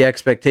 the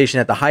expectation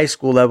at the high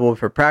school level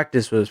for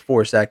practice was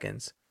 4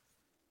 seconds.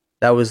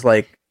 That was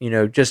like,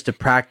 just to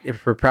practice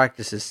for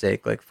practice's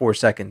sake, like 4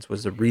 seconds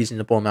was a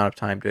reasonable amount of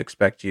time to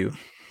expect you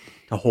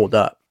to hold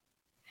up.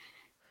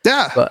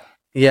 Yeah. But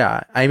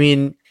yeah, I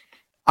mean,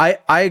 I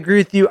agree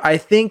with you. I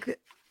think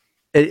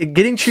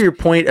getting to your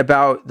point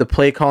about the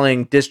play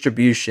calling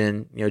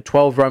distribution,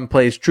 12 run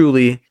plays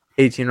truly,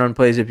 18 run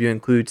plays if you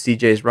include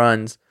CJ's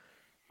runs.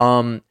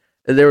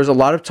 There was a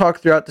lot of talk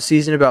throughout the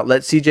season about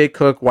let CJ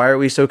cook. Why are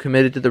we so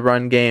committed to the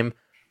run game?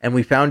 And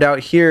we found out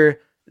here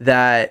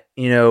that,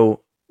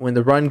 when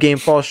the run game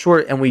falls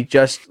short and we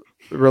just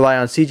rely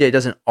on CJ, it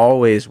doesn't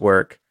always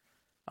work.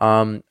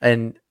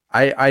 And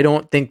I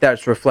don't think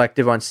that's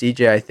reflective on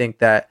CJ. I think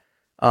that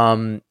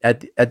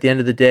at the end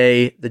of the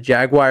day, the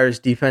Jaguars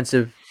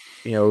defensive,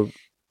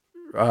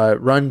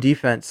 run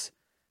defense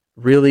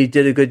really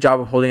did a good job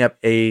of holding up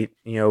a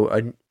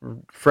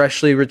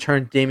freshly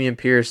returned Dameon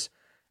Pierce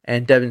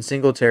and Devin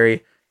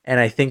Singletary. And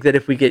I think that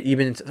if we get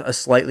even a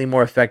slightly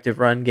more effective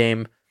run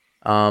game,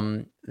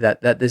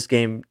 that this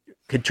game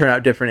could turn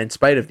out different in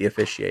spite of the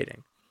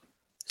officiating.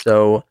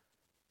 So,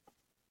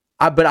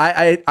 but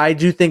I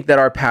do think that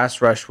our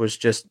pass rush was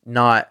just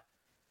not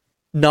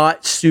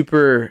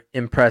super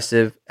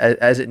impressive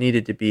as it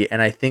needed to be.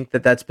 And I think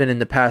that that's been in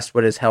the past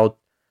what has held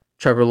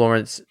Trevor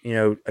Lawrence,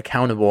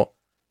 accountable.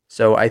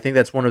 So I think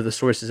that's one of the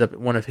sources of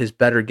one of his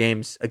better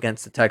games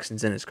against the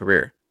Texans in his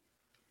career.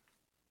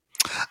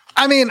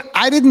 I mean,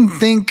 I didn't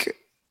think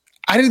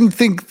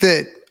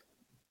that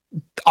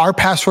our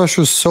pass rush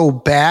was so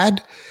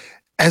bad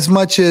as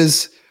much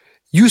as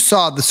you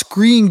saw the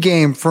screen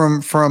game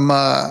from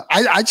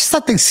I just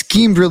thought they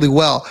schemed really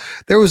well.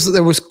 There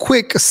was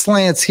quick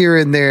slants here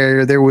and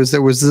there. There was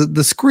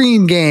the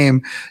screen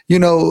game,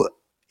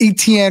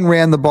 ETN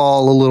ran the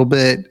ball a little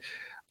bit.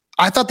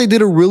 I thought they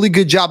did a really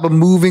good job of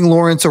moving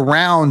Lawrence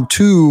around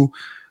too,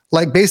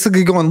 like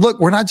basically going, look,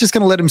 we're not just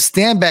going to let him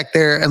stand back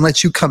there and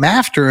let you come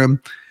after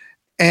him.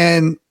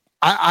 And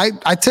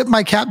I tip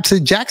my cap to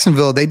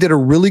Jacksonville. They did a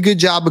really good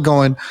job of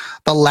going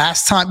the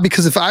last time,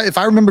 because if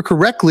I remember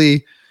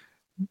correctly,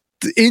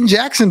 in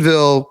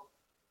Jacksonville,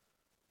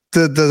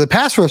 the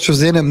pass rush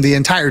was in him the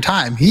entire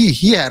time.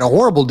 He had a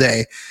horrible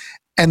day.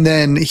 And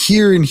then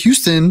here in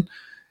Houston,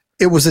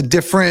 it was a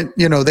different,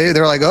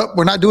 they're like, oh,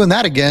 we're not doing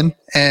that again.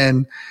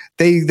 And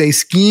they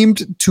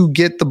schemed to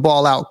get the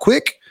ball out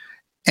quick.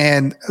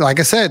 And like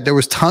I said, there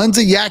was tons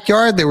of yak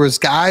yard. There was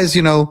guys,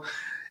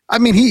 I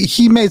mean,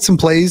 he made some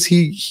plays.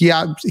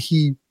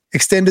 He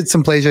extended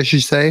some plays, I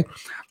should say.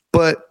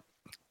 But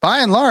by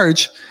and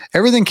large,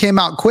 everything came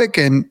out quick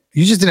and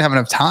you just didn't have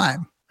enough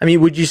time. I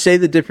mean, would you say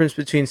the difference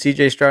between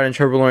CJ Stroud and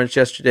Trevor Lawrence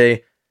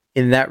yesterday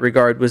in that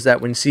regard was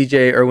that when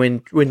CJ or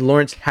when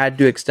Lawrence had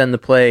to extend the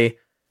play,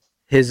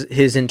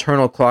 his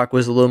internal clock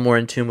was a little more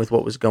in tune with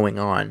what was going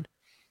on?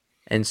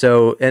 And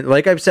so, and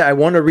like I've said, I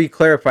want to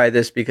re-clarify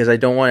this because I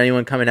don't want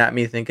anyone coming at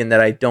me thinking that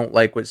I don't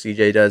like what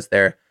CJ does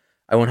there.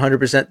 I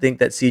 100% think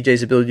that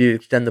CJ's ability to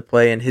extend the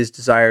play and his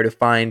desire to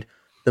find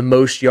the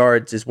most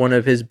yards is one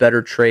of his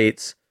better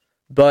traits.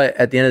 But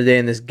at the end of the day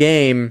in this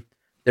game,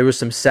 there was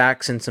some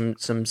sacks and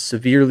some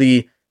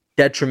severely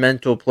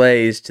detrimental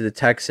plays to the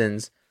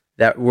Texans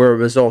that were a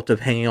result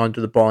of hanging on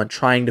to the ball and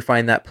trying to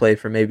find that play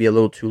for maybe a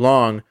little too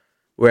long.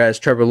 Whereas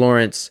Trevor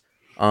Lawrence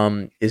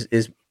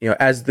is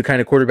as the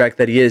kind of quarterback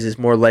that he is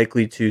more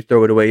likely to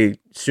throw it away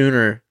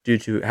sooner due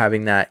to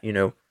having that,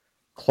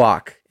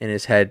 clock in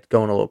his head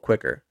going a little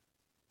quicker.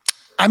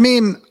 I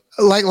mean,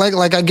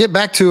 like I get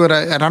back to it,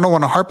 and I don't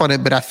want to harp on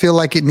it, but I feel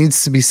like it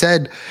needs to be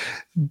said.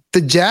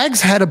 The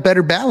Jags had a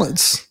better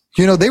balance.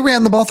 They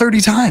ran the ball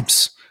 30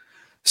 times.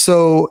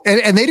 So,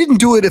 and they didn't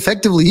do it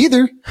effectively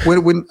either.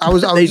 When I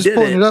was just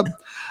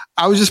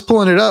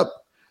pulling it up.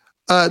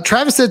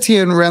 Travis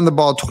Etienne ran the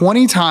ball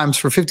 20 times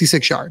for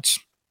 56 yards,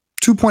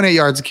 2.8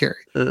 yards a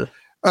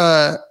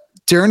carry.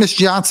 Dearness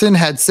Johnson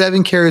had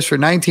 7 carries for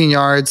 19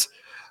 yards.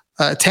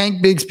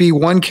 Tank Bigsby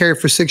 1 carry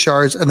for 6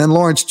 yards, and then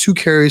Lawrence 2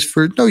 carries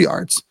for no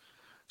yards.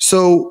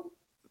 So,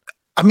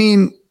 I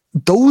mean,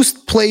 those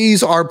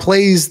plays are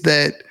plays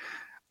that,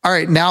 all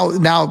right,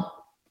 now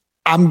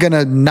I'm going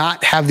to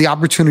not have the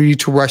opportunity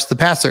to rush the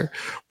passer.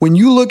 When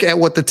you look at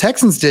what the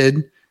Texans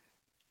did,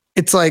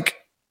 it's like,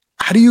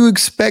 how do you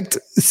expect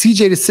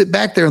CJ to sit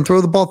back there and throw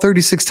the ball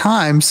 36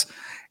 times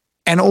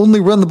and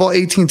only run the ball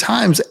 18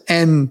 times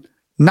and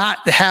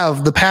not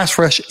have the pass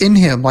rush in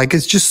him? Like,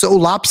 it's just so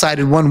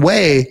lopsided one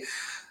way.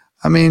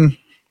 I mean,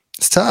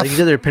 it's tough. Like you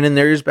said, they're pinning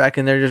their ears back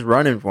and they're just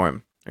running for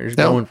him. They're just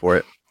going for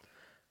it.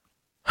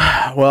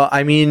 Well,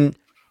 I mean,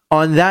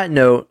 on that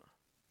note,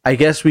 I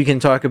guess we can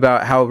talk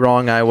about how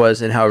wrong I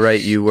was and how right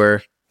you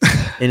were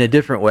in a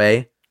different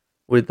way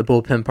with the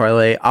bullpen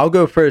parlay. I'll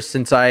go first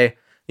since and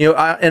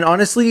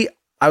honestly,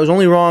 I was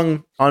only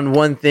wrong on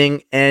one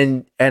thing,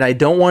 and I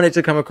don't want it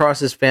to come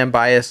across as fan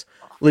bias.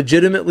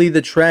 legitimately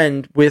the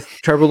trend with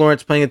Trevor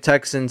Lawrence playing the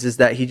Texans is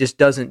that he just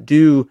doesn't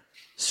do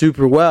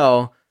super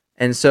well.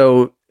 And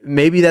so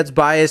maybe that's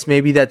bias,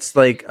 maybe that's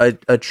like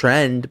a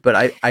trend, but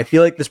I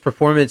feel like this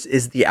performance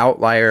is the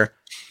outlier.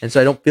 And so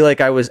I don't feel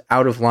like I was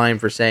out of line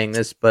for saying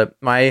this, but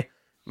my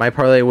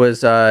parlay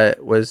was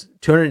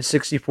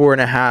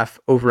 264.5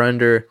 over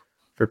under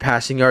for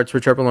passing yards for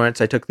Trevor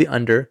Lawrence. I took the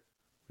under,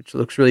 which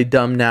looks really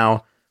dumb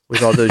now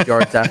with all those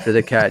yards after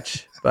the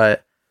catch,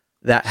 but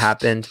that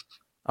happened.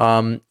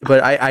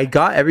 But I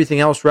got everything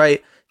else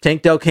right.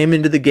 Tank Dell came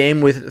into the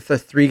game with a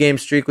 3-game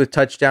streak with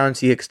touchdowns.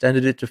 He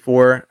extended it to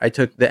 4. I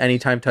took the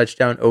anytime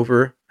touchdown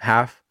over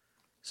half,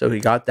 so he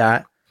got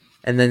that.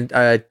 And then,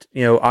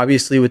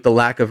 obviously with the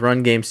lack of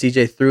run game,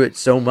 CJ threw it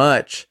so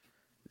much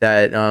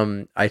that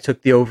I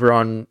took the over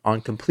on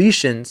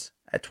completions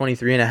at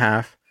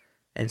 23.5,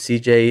 and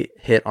CJ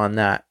hit on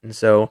that. And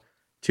so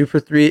 2 for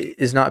 3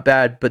 is not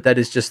bad, but that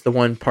is just the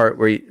one part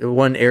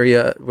one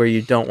area where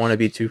you don't want to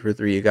be 2 for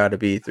 3. You got to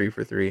be 3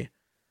 for 3.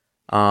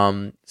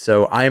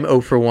 So I'm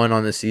 0 for 1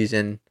 on the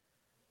season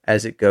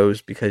as it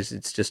goes, because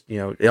it's just,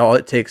 all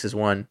it takes is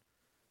one.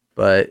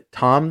 But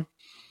Tom,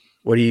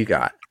 what do you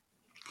got?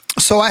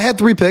 So I had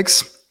 3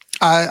 picks.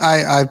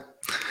 I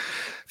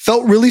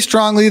felt really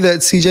strongly that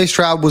CJ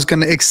Stroud was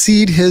going to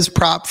exceed his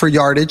prop for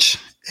yardage,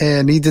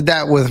 and he did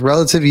that with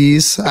relative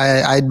ease.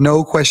 I had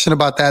no question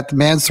about that. The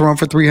man's thrown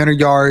for 300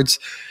 yards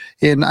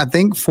in, I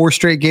think, 4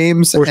 straight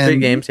games.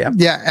 Yeah.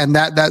 Yeah, and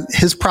that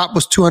his prop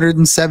was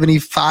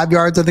 275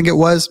 yards, I think it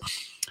was.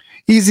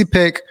 Easy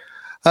pick.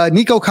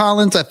 Nico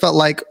Collins, I felt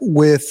like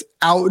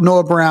without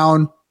Noah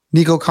Brown,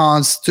 Nico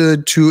Collins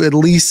stood to at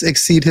least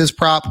exceed his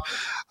prop.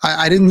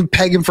 I didn't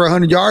peg him for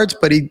 100 yards,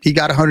 but he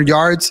got 100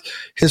 yards.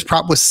 His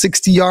prop was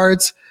 60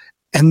 yards.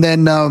 And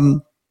then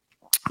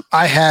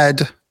I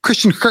had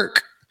Christian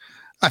Kirk.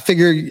 I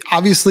figured,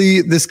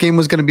 obviously, this game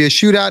was going to be a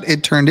shootout.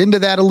 It turned into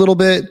that a little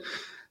bit.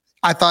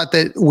 I thought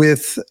that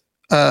with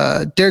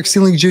Derek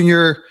Sealing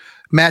Jr.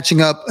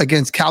 matching up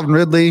against Calvin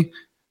Ridley,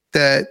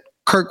 that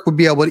Kirk would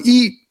be able to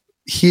eat.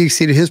 He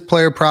exceeded his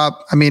player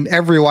prop. I mean,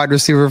 every wide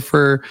receiver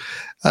for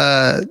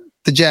the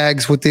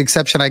Jags, with the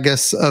exception, I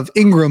guess, of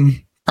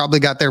Ingram,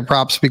 probably got their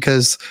props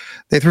because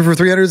they threw for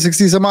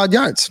 360 some odd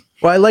yards.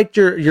 Well, I liked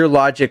your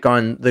logic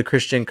on the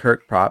Christian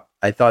Kirk prop.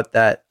 I thought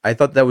that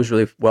was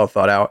really well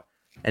thought out,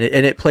 and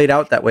it played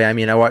out that way. I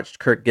mean, I watched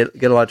Kirk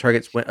get a lot of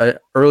targets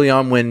early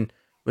on when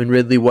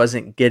Ridley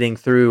wasn't getting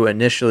through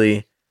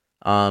initially.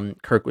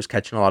 Kirk was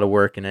catching a lot of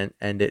work, and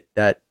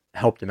that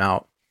helped him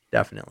out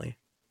definitely.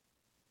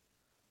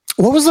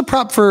 What was the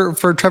prop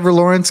for Trevor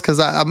Lawrence? Because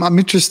I'm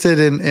interested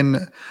in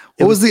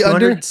what was the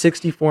under?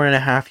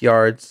 264.5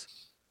 yards.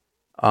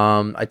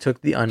 I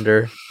took the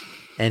under,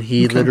 and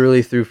he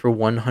literally threw for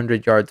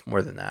 100 yards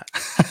more than that.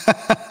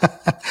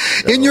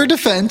 In your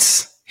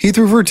defense, he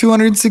threw for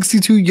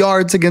 262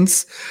 yards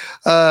against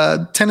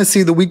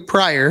Tennessee the week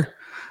prior.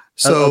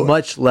 So a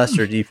much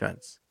lesser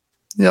defense.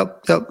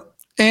 Yep.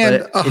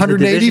 And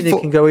 180. It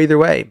can go either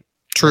way.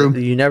 True.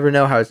 You never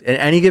know how and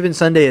any given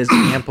Sunday is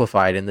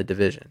amplified in the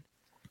division.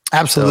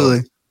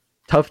 Absolutely.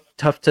 So,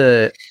 tough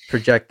to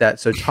project that.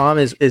 So Tom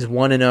is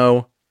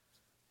 1-0,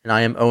 and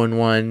I am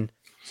 0-1.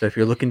 So if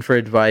you're looking for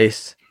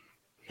advice,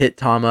 hit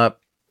Tom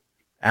up,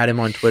 add him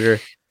on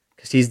Twitter,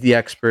 because he's the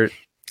expert.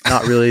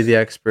 Not really the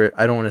expert.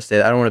 I don't want to say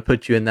that. I don't want to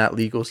put you in that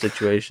legal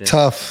situation.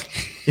 Tough.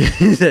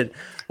 He said,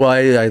 well,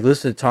 I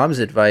listened to Tom's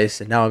advice,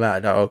 and now I'm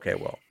out. No, okay,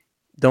 well,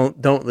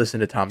 don't listen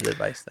to Tom's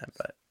advice then.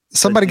 But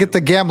somebody get the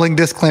gambling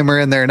disclaimer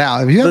in there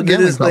now. If you have put the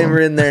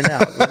disclaimer in there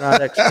now.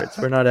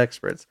 We're not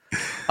experts.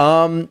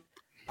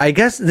 I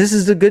guess this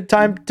is a good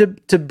time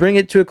to bring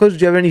it to a close. Do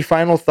you have any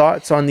final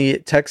thoughts on the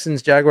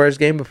Texans-Jaguars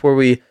game before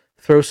we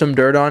throw some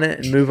dirt on it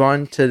and move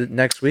on to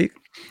next week?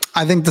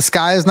 I think the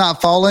sky is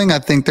not falling. I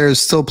think there's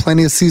still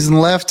plenty of season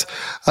left.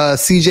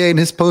 CJ in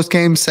his post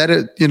game said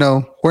it,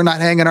 we're not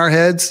hanging our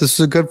heads. This is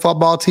a good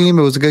football team.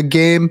 It was a good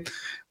game.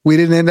 We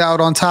didn't end out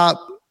on top.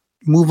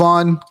 Move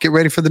on, get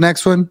ready for the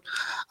next one.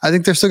 I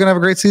think they're still going to have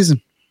a great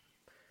season.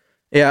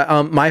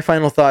 Yeah. My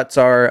final thoughts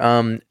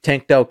are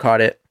Tank Dell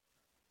caught it.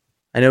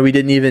 I know we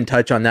didn't even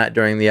touch on that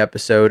during the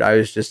episode.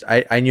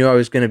 I knew I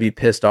was going to be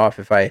pissed off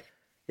if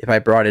I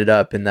brought it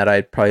up, and that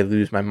I'd probably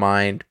lose my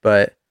mind,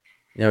 but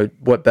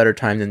what better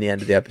time than the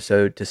end of the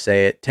episode to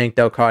say it. Tank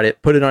Dell caught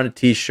it, put it on a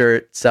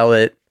t-shirt, sell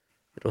it.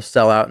 It'll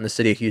sell out in the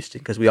city of Houston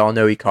because we all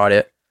know he caught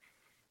it.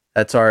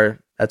 That's our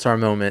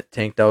moment.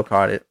 Tank Dell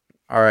caught it.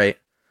 All right.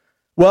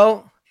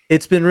 Well,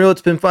 it's been real,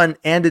 it's been fun,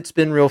 and it's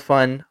been real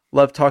fun.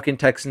 Love talking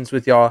Texans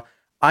with y'all.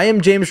 I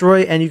am James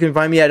Roy, and you can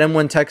find me at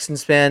M1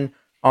 Texans Fan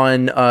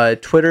on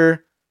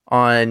Twitter,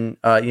 on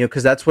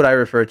because that's what I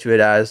refer to it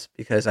as,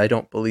 because I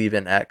don't believe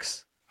in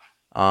X.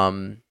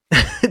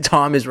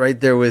 Tom is right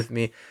there with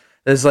me.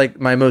 That's like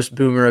my most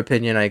boomer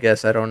opinion, I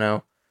guess. I don't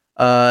know.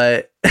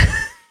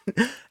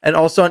 And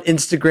also on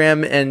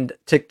Instagram and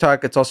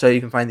TikTok. It's also how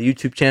you can find the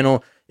YouTube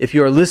channel. If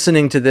you are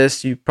listening to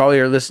this, you probably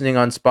are listening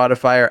on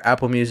Spotify or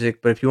Apple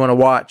Music. But if you want to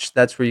watch,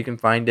 that's where you can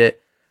find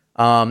it.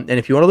 And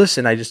if you want to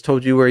listen, I just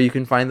told you where you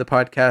can find the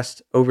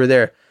podcast over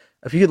there.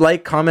 If you could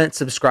like, comment,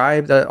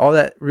 subscribe, all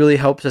that really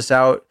helps us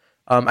out.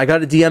 I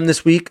got a DM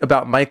this week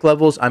about mic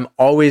levels. I'm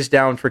always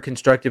down for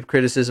constructive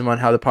criticism on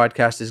how the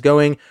podcast is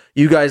going.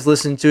 You guys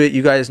listen to it.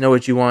 You guys know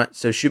what you want.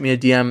 So shoot me a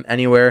DM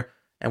anywhere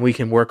and we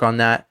can work on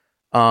that.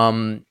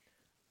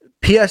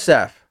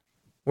 PSF.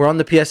 We're on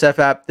the PSF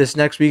app. This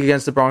next week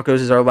against the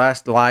Broncos is our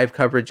last live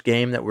coverage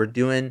game that we're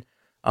doing.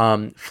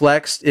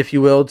 Flexed, if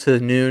you will, to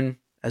noon,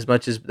 as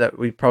much as that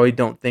we probably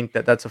don't think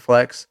that that's a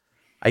flex.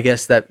 I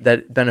guess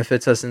that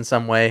benefits us in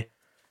some way.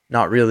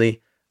 Not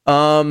really.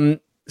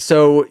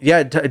 So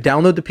yeah,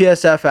 download the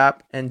PSF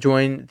app and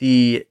join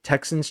the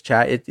Texans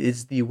chat. It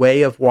is the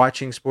way of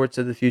watching sports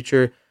of the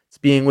future. It's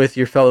being with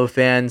your fellow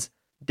fans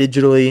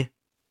digitally,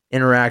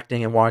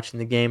 interacting and watching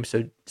the game.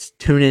 So just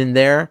tune in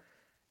there.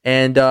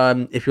 And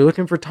if you're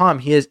looking for Tom,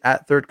 he is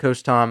at Third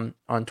Coast Tom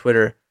on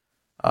Twitter.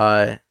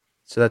 So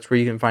that's where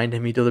you can find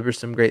him. He delivers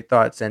some great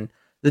thoughts. And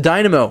the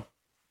Dynamo,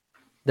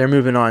 they're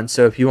moving on.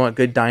 So if you want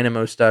good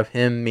Dynamo stuff,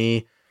 him,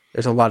 me,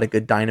 there's a lot of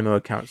good Dynamo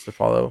accounts to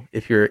follow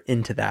if you're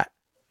into that.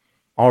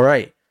 All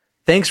right.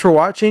 Thanks for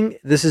watching.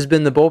 This has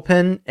been the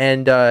Bullpen.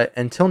 And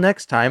until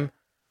next time,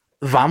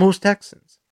 vamos Texans.